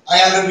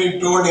I already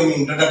told in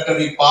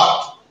introductory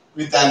part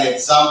with an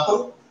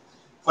example.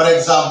 For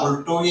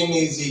example, 2n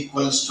is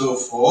equals to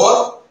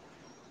 4,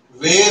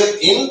 where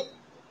in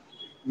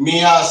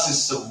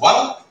meiosis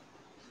 1,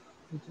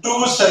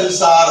 2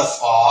 cells are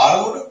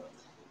formed.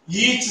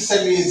 Each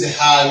cell is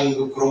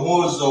having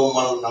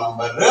chromosomal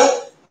number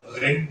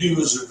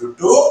reduced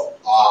to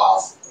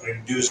half.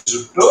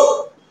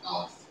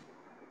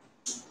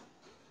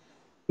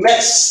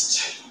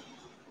 Next,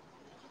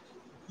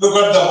 look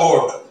at the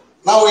board.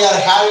 Now we are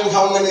having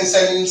how many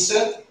cells?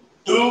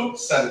 2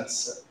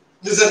 cells.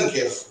 Listen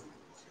carefully.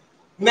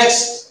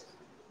 Next,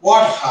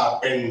 what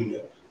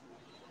happened?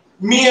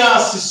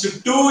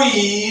 Meiosis 2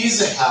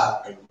 is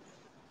happened.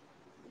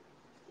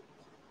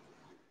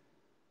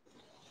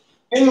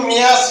 In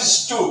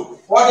meiosis 2,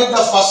 what is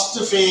the first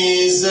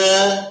phase?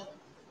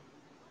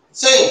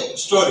 Same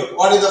story.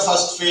 What is the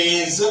first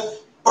phase?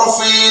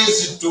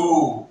 Prophase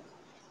 2.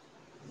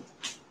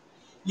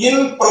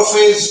 In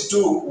prophase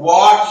 2,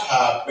 what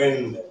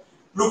happened?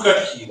 Look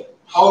at here.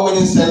 How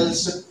many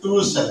cells?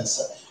 2 cells.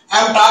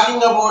 I am talking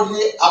about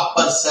the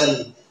upper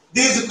cell.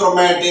 This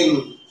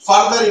chromatin,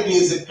 further it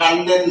is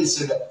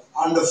condensed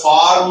and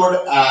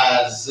formed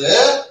as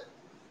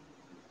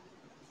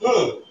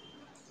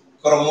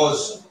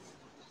chromosome.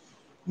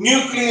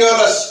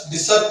 Nucleolus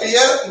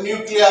disappear,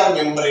 nuclear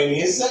membrane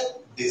is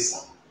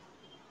dissolved.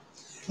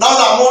 Now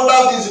the amount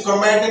of this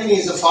chromatin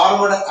is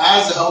formed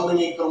as how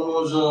many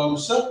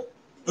chromosomes? 2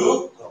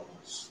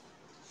 chromosomes.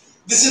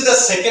 This is the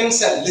second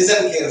cell.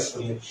 Listen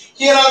carefully.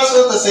 Here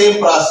also the same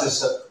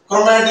process.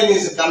 Chromatin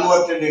is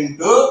converted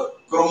into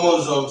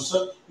chromosomes.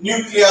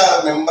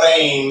 Nuclear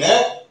membrane,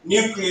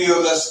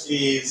 nucleolus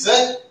is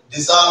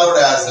dissolved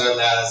as well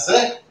as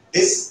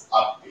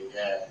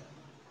disappear.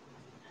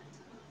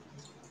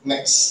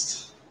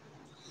 Next.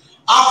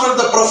 After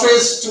the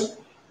prophase 2,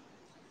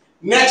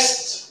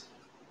 next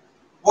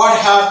what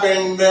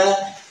happened?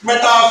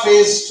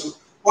 Metaphase 2.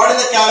 What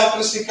is the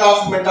characteristic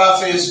of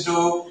metaphase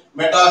 2?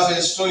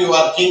 Metaphase 2, you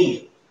are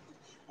king.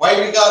 Why?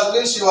 Because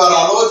means you are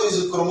allowed this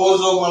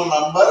chromosomal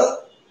number,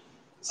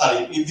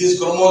 these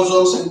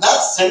chromosomes in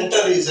the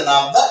center region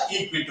of the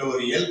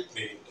equatorial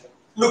plate.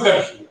 Look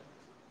at here.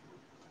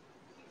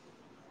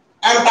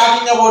 I am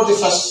talking about the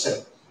first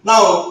cell.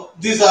 Now,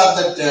 these are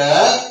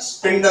the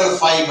spindle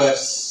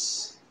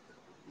fibers.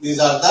 These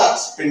are the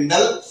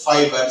spindle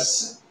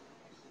fibers.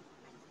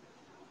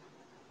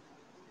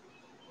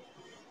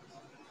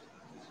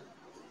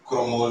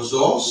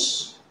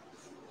 Chromosomes.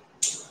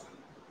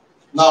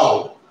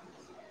 Now,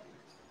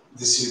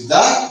 this is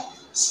the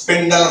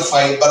spindle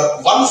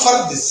fiber, one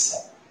for this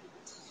cell.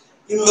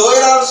 In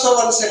lower also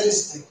one cell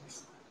is there.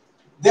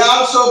 They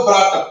also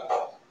brought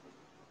up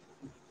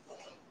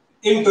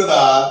into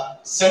the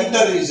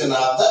center region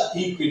of the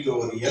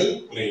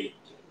equatorial plate.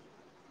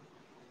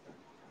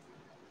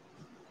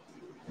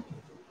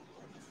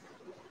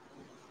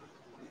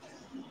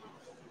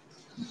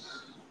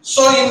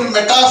 So in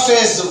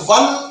metaphase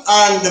 1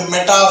 and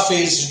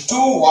metaphase 2,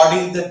 what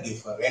is the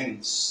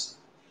difference?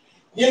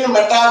 In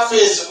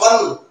metaphase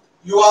 1,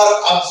 you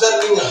are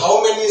observing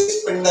how many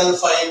spindle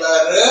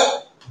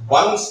fiber?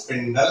 One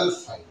spindle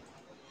fiber.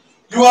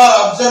 You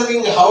are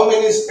observing how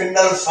many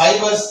spindle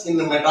fibers in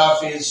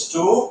metaphase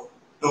 2?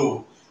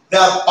 2. They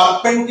are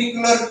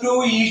perpendicular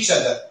to each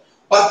other.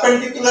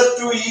 Perpendicular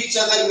to each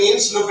other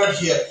means, look at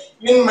here.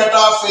 In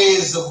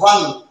metaphase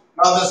 1,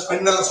 now the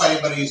spindle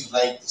fiber is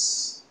like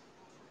this.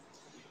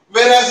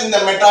 Whereas in the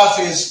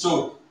metaphase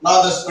 2,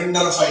 now the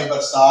spindle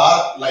fibers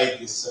are like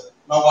this.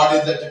 Now what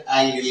is that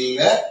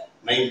angle?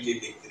 90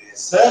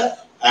 degrees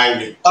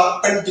angle.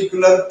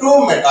 Perpendicular to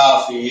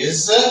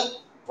metaphase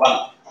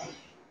 1.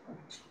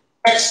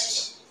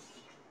 Next.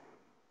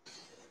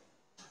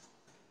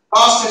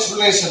 Last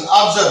explanation.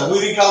 Observe.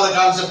 We recall the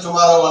concept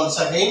tomorrow once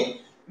again.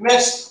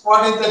 Next,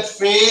 what is that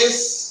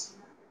phase?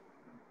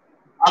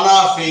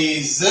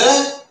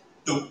 Anaphase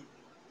 2.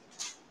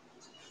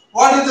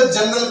 What is the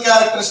general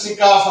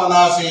characteristic of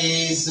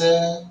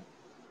anaphase?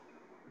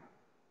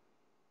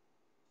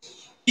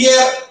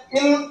 Here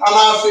in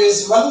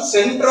anaphase 1,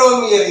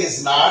 centromere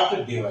is not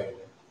divided.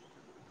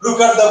 Look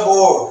at the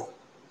board,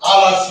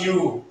 all of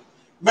you.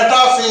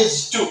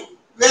 Metaphase 2.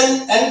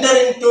 When enter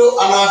into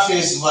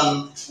anaphase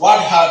 1, what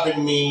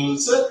happened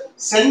means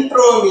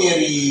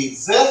centromere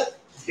is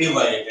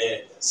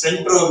divided.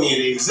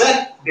 Centromere is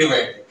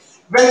divided.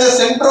 When the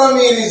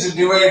centromere is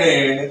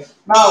divided,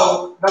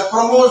 now the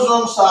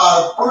chromosomes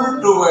are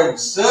pulled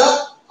towards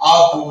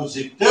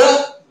opposite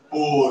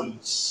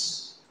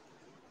poles.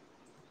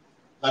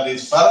 That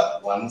is for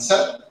one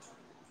cell.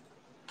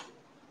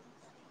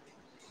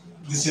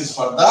 This is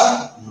for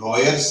the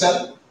lower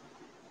cell.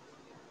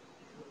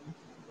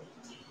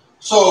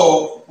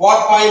 So,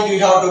 what point you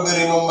have to be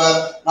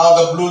remember?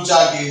 Now the blue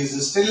chalk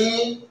is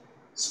still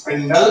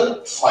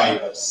spindle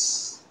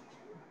fibers.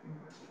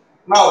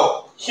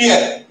 Now,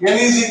 here n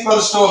is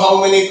equals to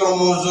how many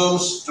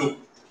chromosomes? 2.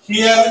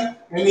 Here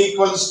n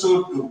equals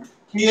to 2.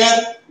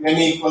 Here n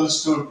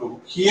equals to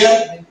 2.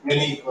 Here n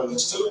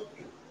equals to 2.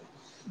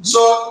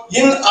 So,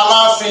 in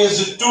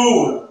anaphase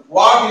 2,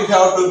 what you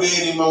have to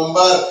be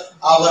remember?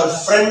 Our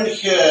friend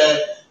here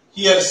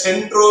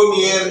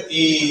centromere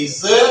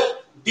is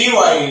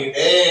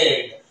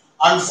divided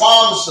and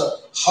forms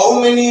how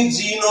many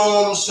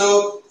genomes?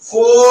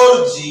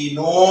 4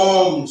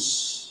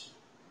 genomes.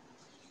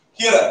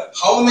 Here,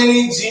 how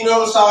many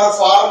genomes are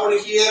formed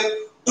here?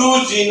 2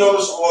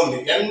 genomes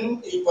only.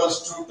 N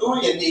equals to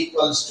 2, N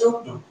equals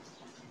to 2.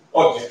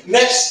 Okay,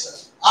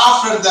 next,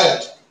 after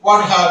that,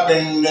 what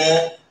happened?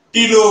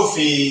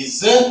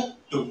 Telophase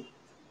 2.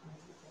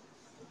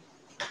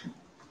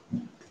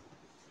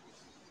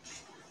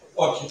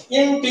 Okay,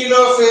 in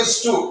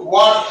telophase 2,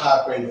 what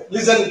happened?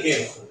 Listen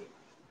carefully.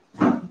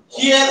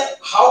 Here,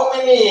 how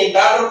many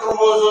daughter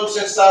chromosome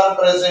sets are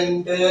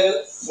present?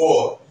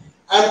 4.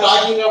 I am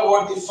talking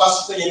about the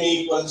first n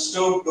equals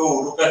to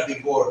 2. Look at the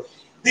board.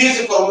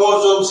 These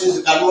chromosomes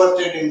is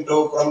converted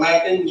into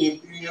chromatin,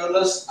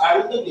 nucleolus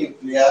and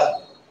nuclear.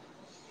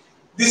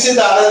 This is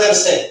another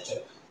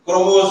set.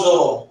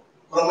 Chromosome,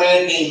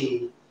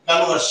 chromatin,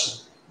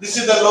 conversion. This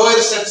is the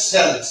lower set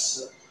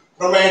cells.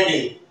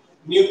 Chromatin,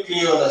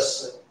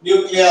 nucleolus,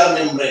 nuclear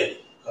membrane.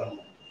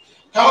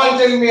 Come and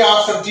tell me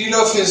after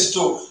telophase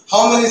 2,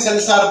 how many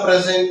cells are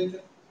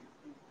present?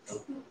 2.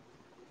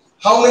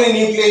 How many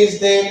nuclei is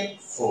there?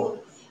 4.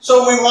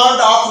 So we want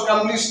after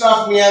completion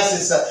of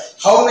meiosis,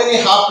 how many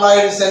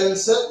haploid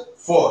cells?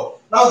 4.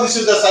 Now this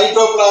is the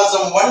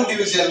cytoplasm 1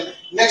 division.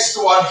 Next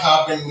what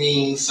happened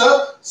means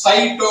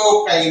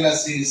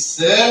cytokinesis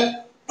 2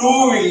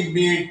 will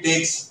be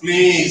takes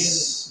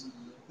place.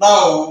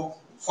 Now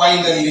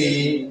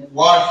finally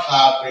what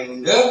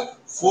happened?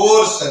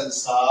 4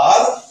 cells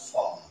are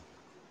formed.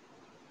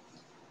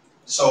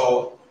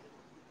 So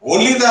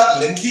only the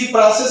lengthy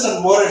process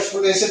and more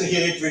explanation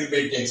here it will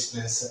be takes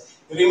place.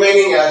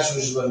 Remaining as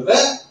usual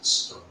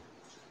story.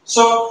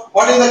 So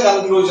what is the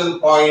conclusion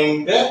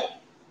point?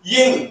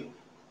 In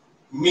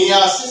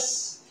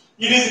meiosis,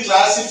 It is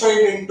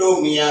classified into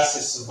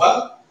meiosis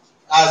 1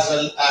 as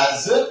well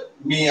as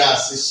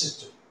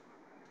meiosis 2.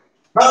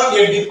 Now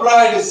a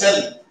diploid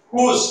cell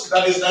whose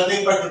that is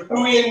nothing but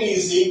 2n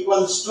is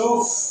equals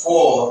to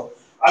 4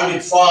 and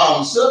it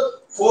forms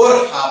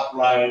 4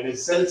 haploid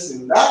cells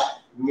in the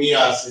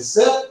meiosis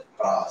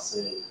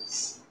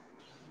process.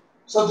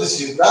 So this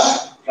is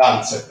the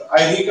concept.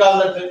 I recall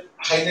that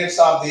highlights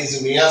of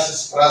these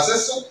meiosis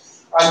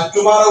process, and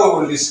tomorrow we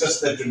will discuss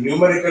that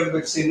numerical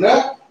bits in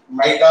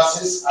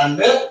mitosis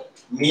and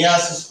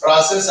meiosis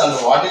process and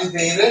what is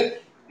their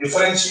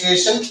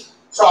differentiation.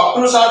 So up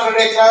to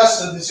Saturday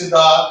class, this is the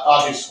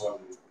topics one,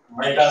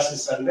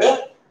 mitosis and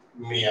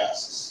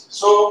meiosis.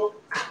 So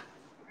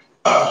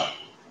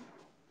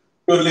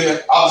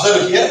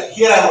observe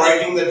here I am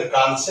writing that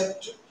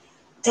concept.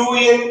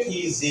 2n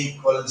is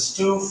equals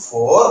to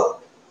 4,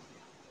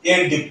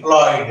 a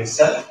diploid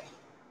cell.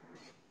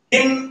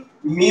 In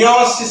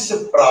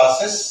meiosis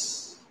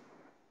process,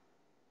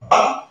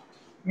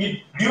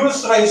 it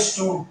gives rise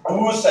to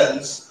 2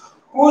 cells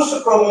whose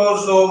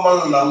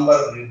chromosomal number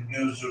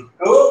reduced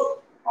to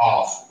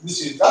half. This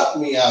is the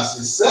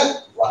meiosis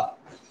 1.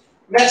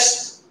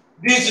 Next,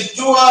 these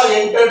 2 are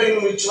entered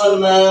in which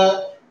one?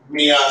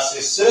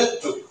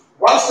 Meiosis 2.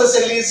 Once the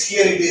cell is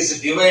here, it is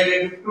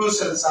divided, 2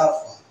 cells are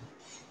formed.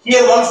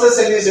 Here, once the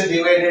cell is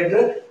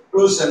divided,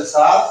 2 cells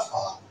are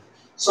formed.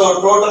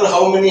 So, total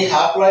how many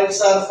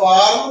haploids are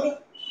formed?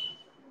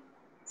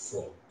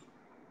 4.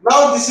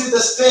 Now, this is the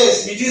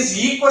stage. It is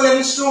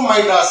equivalent to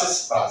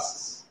mitosis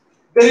process.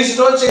 There is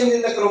no change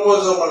in the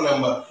chromosomal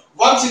number.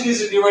 Once it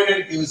is divided,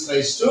 it gives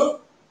rise to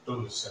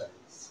 2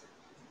 cells.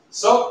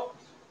 So,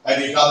 I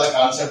recall the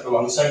concept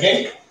once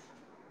again.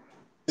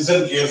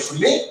 Listen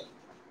carefully.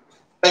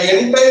 The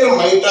entire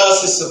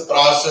mitosis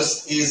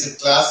process is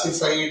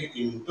classified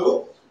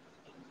into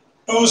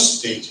 2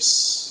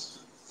 stages.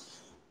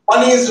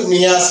 One is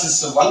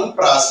meiosis 1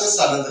 process,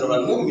 another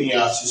one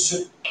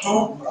meiosis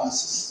 2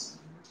 process.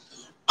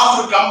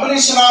 After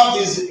completion of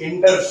this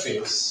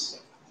interphase,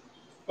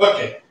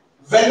 okay,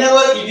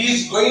 whenever it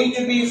is going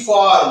to be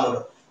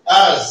formed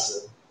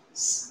as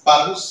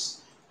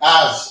sperms,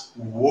 as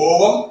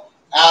ovum,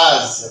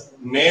 as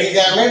male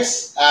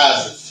gametes,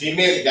 as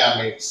female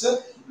gametes,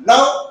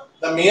 now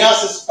the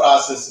meiosis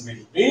process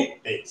will be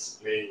takes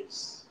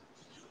place.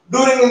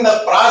 During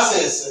the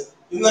process,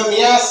 in the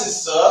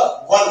meiosis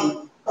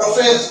 1,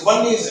 prophase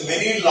 1 is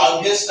very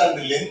longest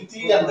and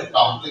lengthy and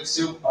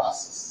complexive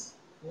process.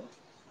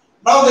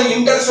 Now the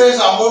interphase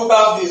amount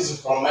of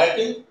this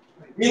chromatin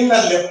in the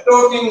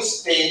leptoting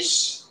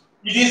stage,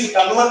 it is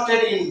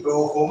converted into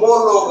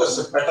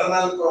homologous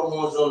paternal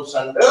chromosomes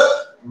and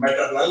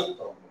maternal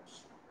chromosomes.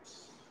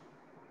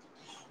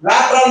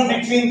 Later on,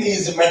 between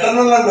these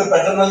maternal and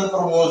paternal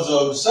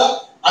chromosomes,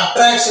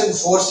 attraction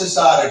forces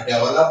are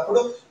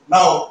developed.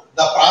 Now,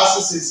 the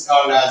process is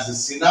called as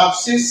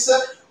synapsis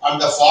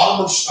and the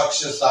formal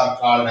structures are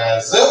called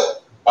as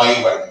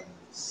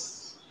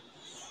bivalence.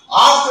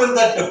 After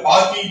that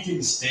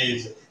part-eating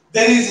stage,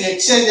 there is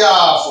exchange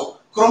of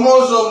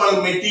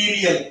chromosomal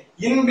material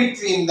in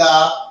between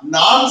the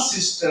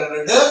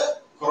non-sistered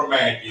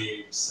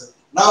chromatids.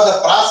 Now,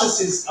 the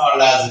process is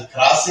called as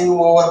crossing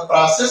over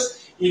process.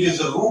 It is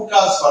a root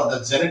cause for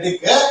the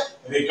genetic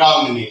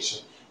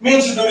recombination.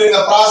 Means during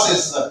the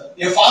process,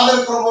 a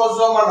father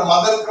chromosome and a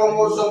mother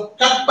chromosome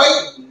cut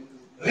by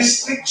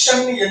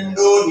restriction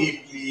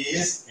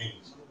endonuclease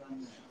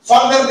enzyme.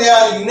 Further, they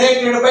are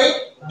united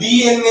by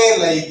DNA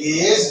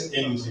ligase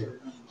enzyme.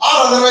 Or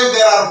otherwise,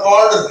 they are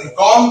called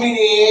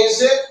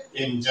recombinase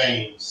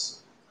enzymes.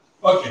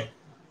 Okay.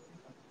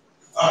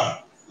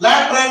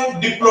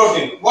 Lateral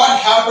diplotin. What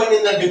happened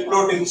in the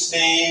diplotin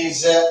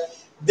stage?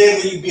 There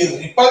will be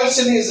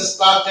repulsion is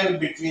started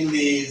between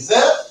these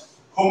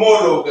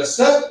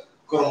homologous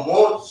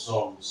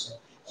chromosomes.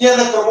 Here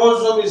the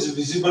chromosome is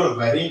visible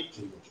very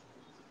clearly.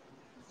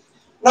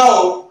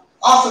 Now,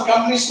 after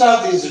completion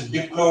of this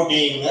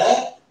diplotin,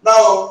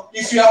 now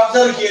if you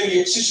observe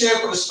here,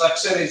 X-shaped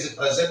structure is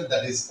present,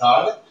 that is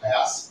called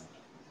chiasm.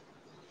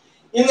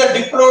 In the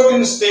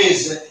diplotin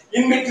stage,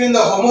 in between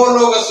the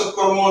homologous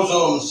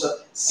chromosomes,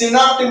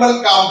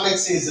 synaptimal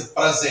complex is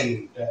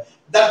present.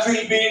 That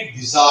will be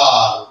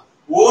dissolved.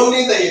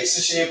 Only the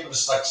X-shaped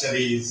structure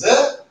is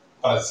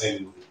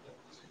present.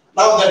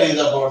 Now that is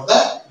about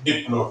the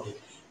diplotin.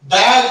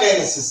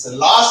 Diagenesis,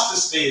 last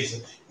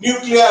stage.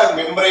 Nuclear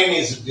membrane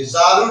is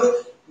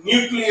dissolved.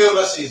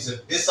 Nucleolus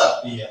is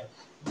disappear.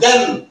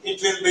 Then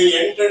it will be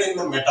entered in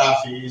the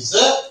metaphase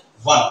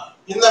 1.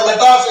 In the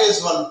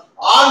metaphase 1,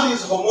 all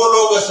these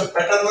homologous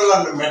paternal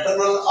and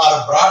maternal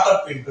are brought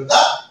up into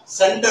the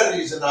center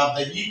region of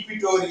the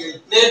equatorial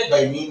plate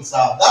by means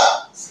of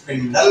the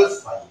spindle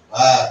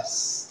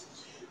fibers.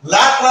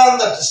 Later on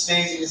that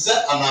stage is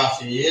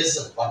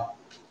anaphase 1.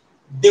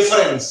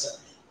 Difference.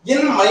 In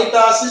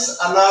mitosis,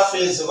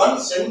 anaphase 1,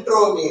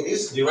 centromere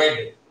is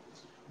divided.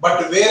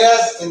 But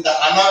whereas in the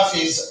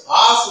anaphase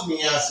of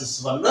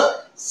meiosis 1,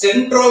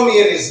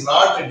 centromere is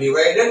not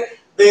divided,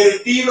 their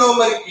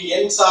telomeric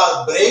ends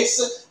are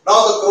breaks.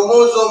 Now the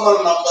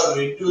chromosomal number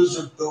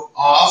reduced to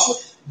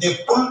half. they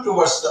pull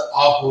towards the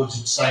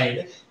opposite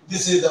side.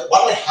 This is the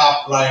one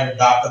haploid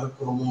daughter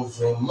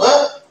chromosome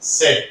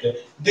set.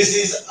 This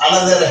is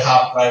another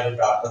haploid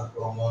daughter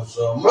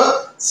chromosome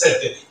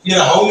set. Here,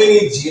 how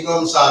many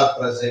genomes are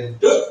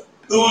present? Two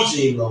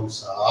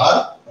genomes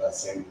are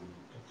present.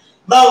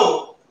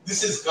 Now,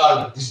 this is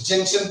called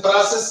disjunction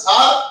process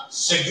or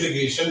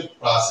segregation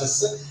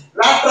process.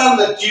 Later on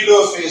the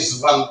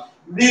telophase 1,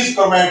 these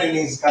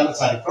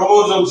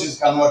chromosomes is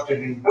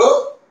converted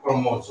into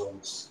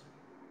chromosomes.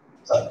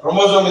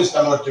 Chromosome is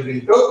converted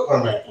into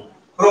chromatin.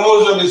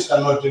 Chromosome is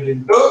converted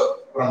into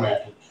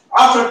chromatin.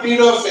 After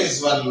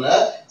telophase 1,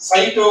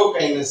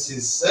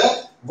 cytokinesis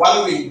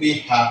 1 will be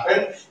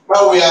happened.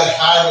 Now we are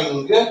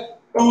having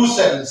two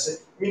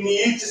cells. In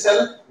each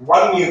cell,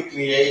 one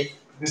nuclei.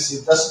 This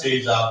is the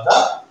stage of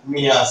the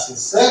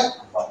meiosis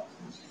 1.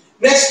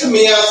 Next,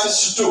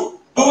 meiosis 2.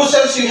 Two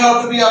cells you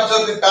have to be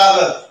observed in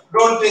parallel.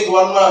 Don't think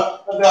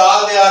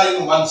all they are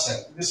in one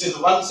cell. This is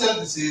one cell,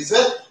 this is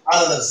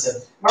another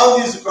cell. Now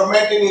this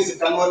chromatin is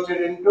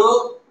converted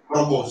into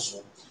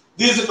chromosome.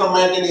 This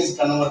chromatin is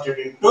converted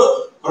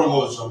into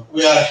chromosome.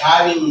 We are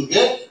having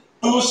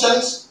two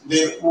cells,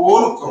 their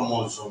own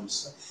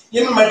chromosomes.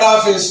 In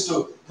metaphase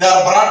 2, they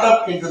are brought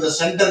up into the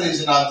center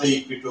region of the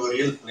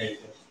equatorial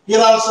plate.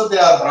 Here also they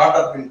are brought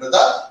up into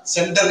the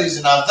center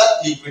region of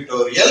the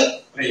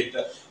equatorial plate.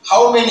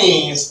 How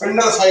many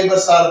spindle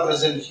fibers are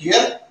present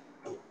here?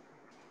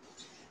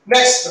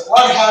 Next,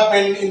 what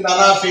happened in the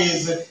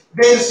anaphase?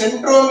 Their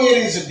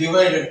centromere is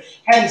divided.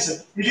 Hence,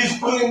 it is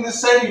pull in this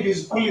side, it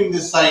is pull in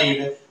this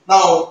side.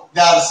 Now,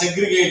 they are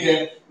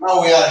segregated.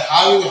 Now, we are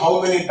having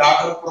how many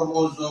daughter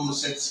chromosome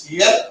sets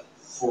here?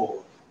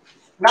 4.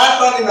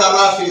 Not one in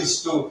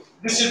anaphase 2.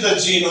 This is the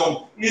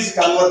genome. Is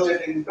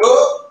converted into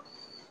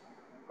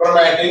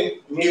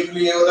chromatin,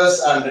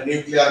 nucleolus and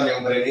nuclear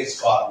membrane is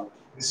formed.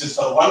 This is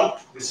for 1,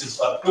 this is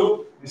for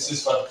 2, this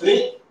is for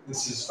 3,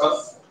 this is for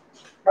 4.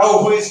 Now,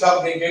 who is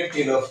completed?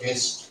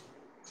 Telophase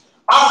 2.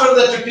 After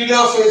the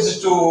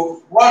telophase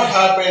 2, what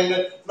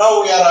happened?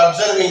 Now we are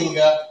observing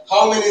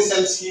how many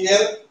cells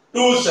here?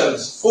 2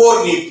 cells,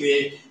 4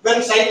 nuclei.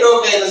 When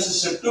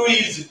cytokinesis 2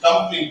 is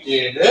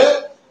completed,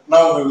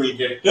 now we will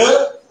get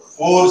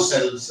 4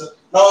 cells.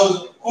 Now,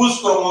 whose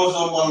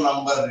chromosome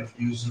number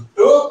reduced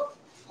to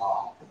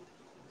half?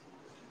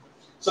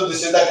 So,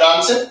 this is the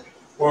concept.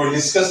 We will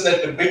discuss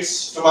that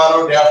bits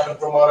tomorrow, day after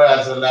tomorrow,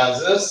 as well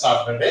as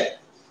Saturday.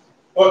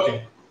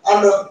 Okay.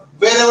 And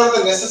wherever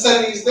the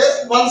necessary is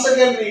there, once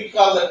again we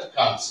call that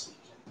concept.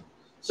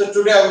 So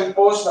today I will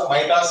post the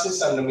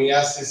mitosis and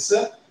meiosis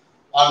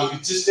on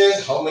which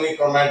stage how many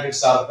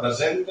chromatids are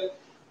present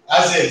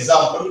as an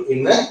example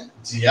in a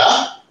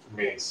GIA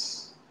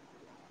maze.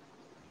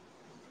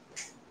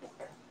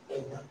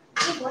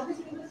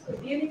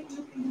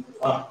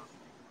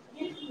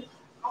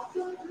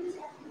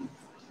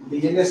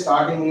 DNA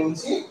starting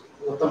means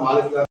the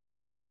molecular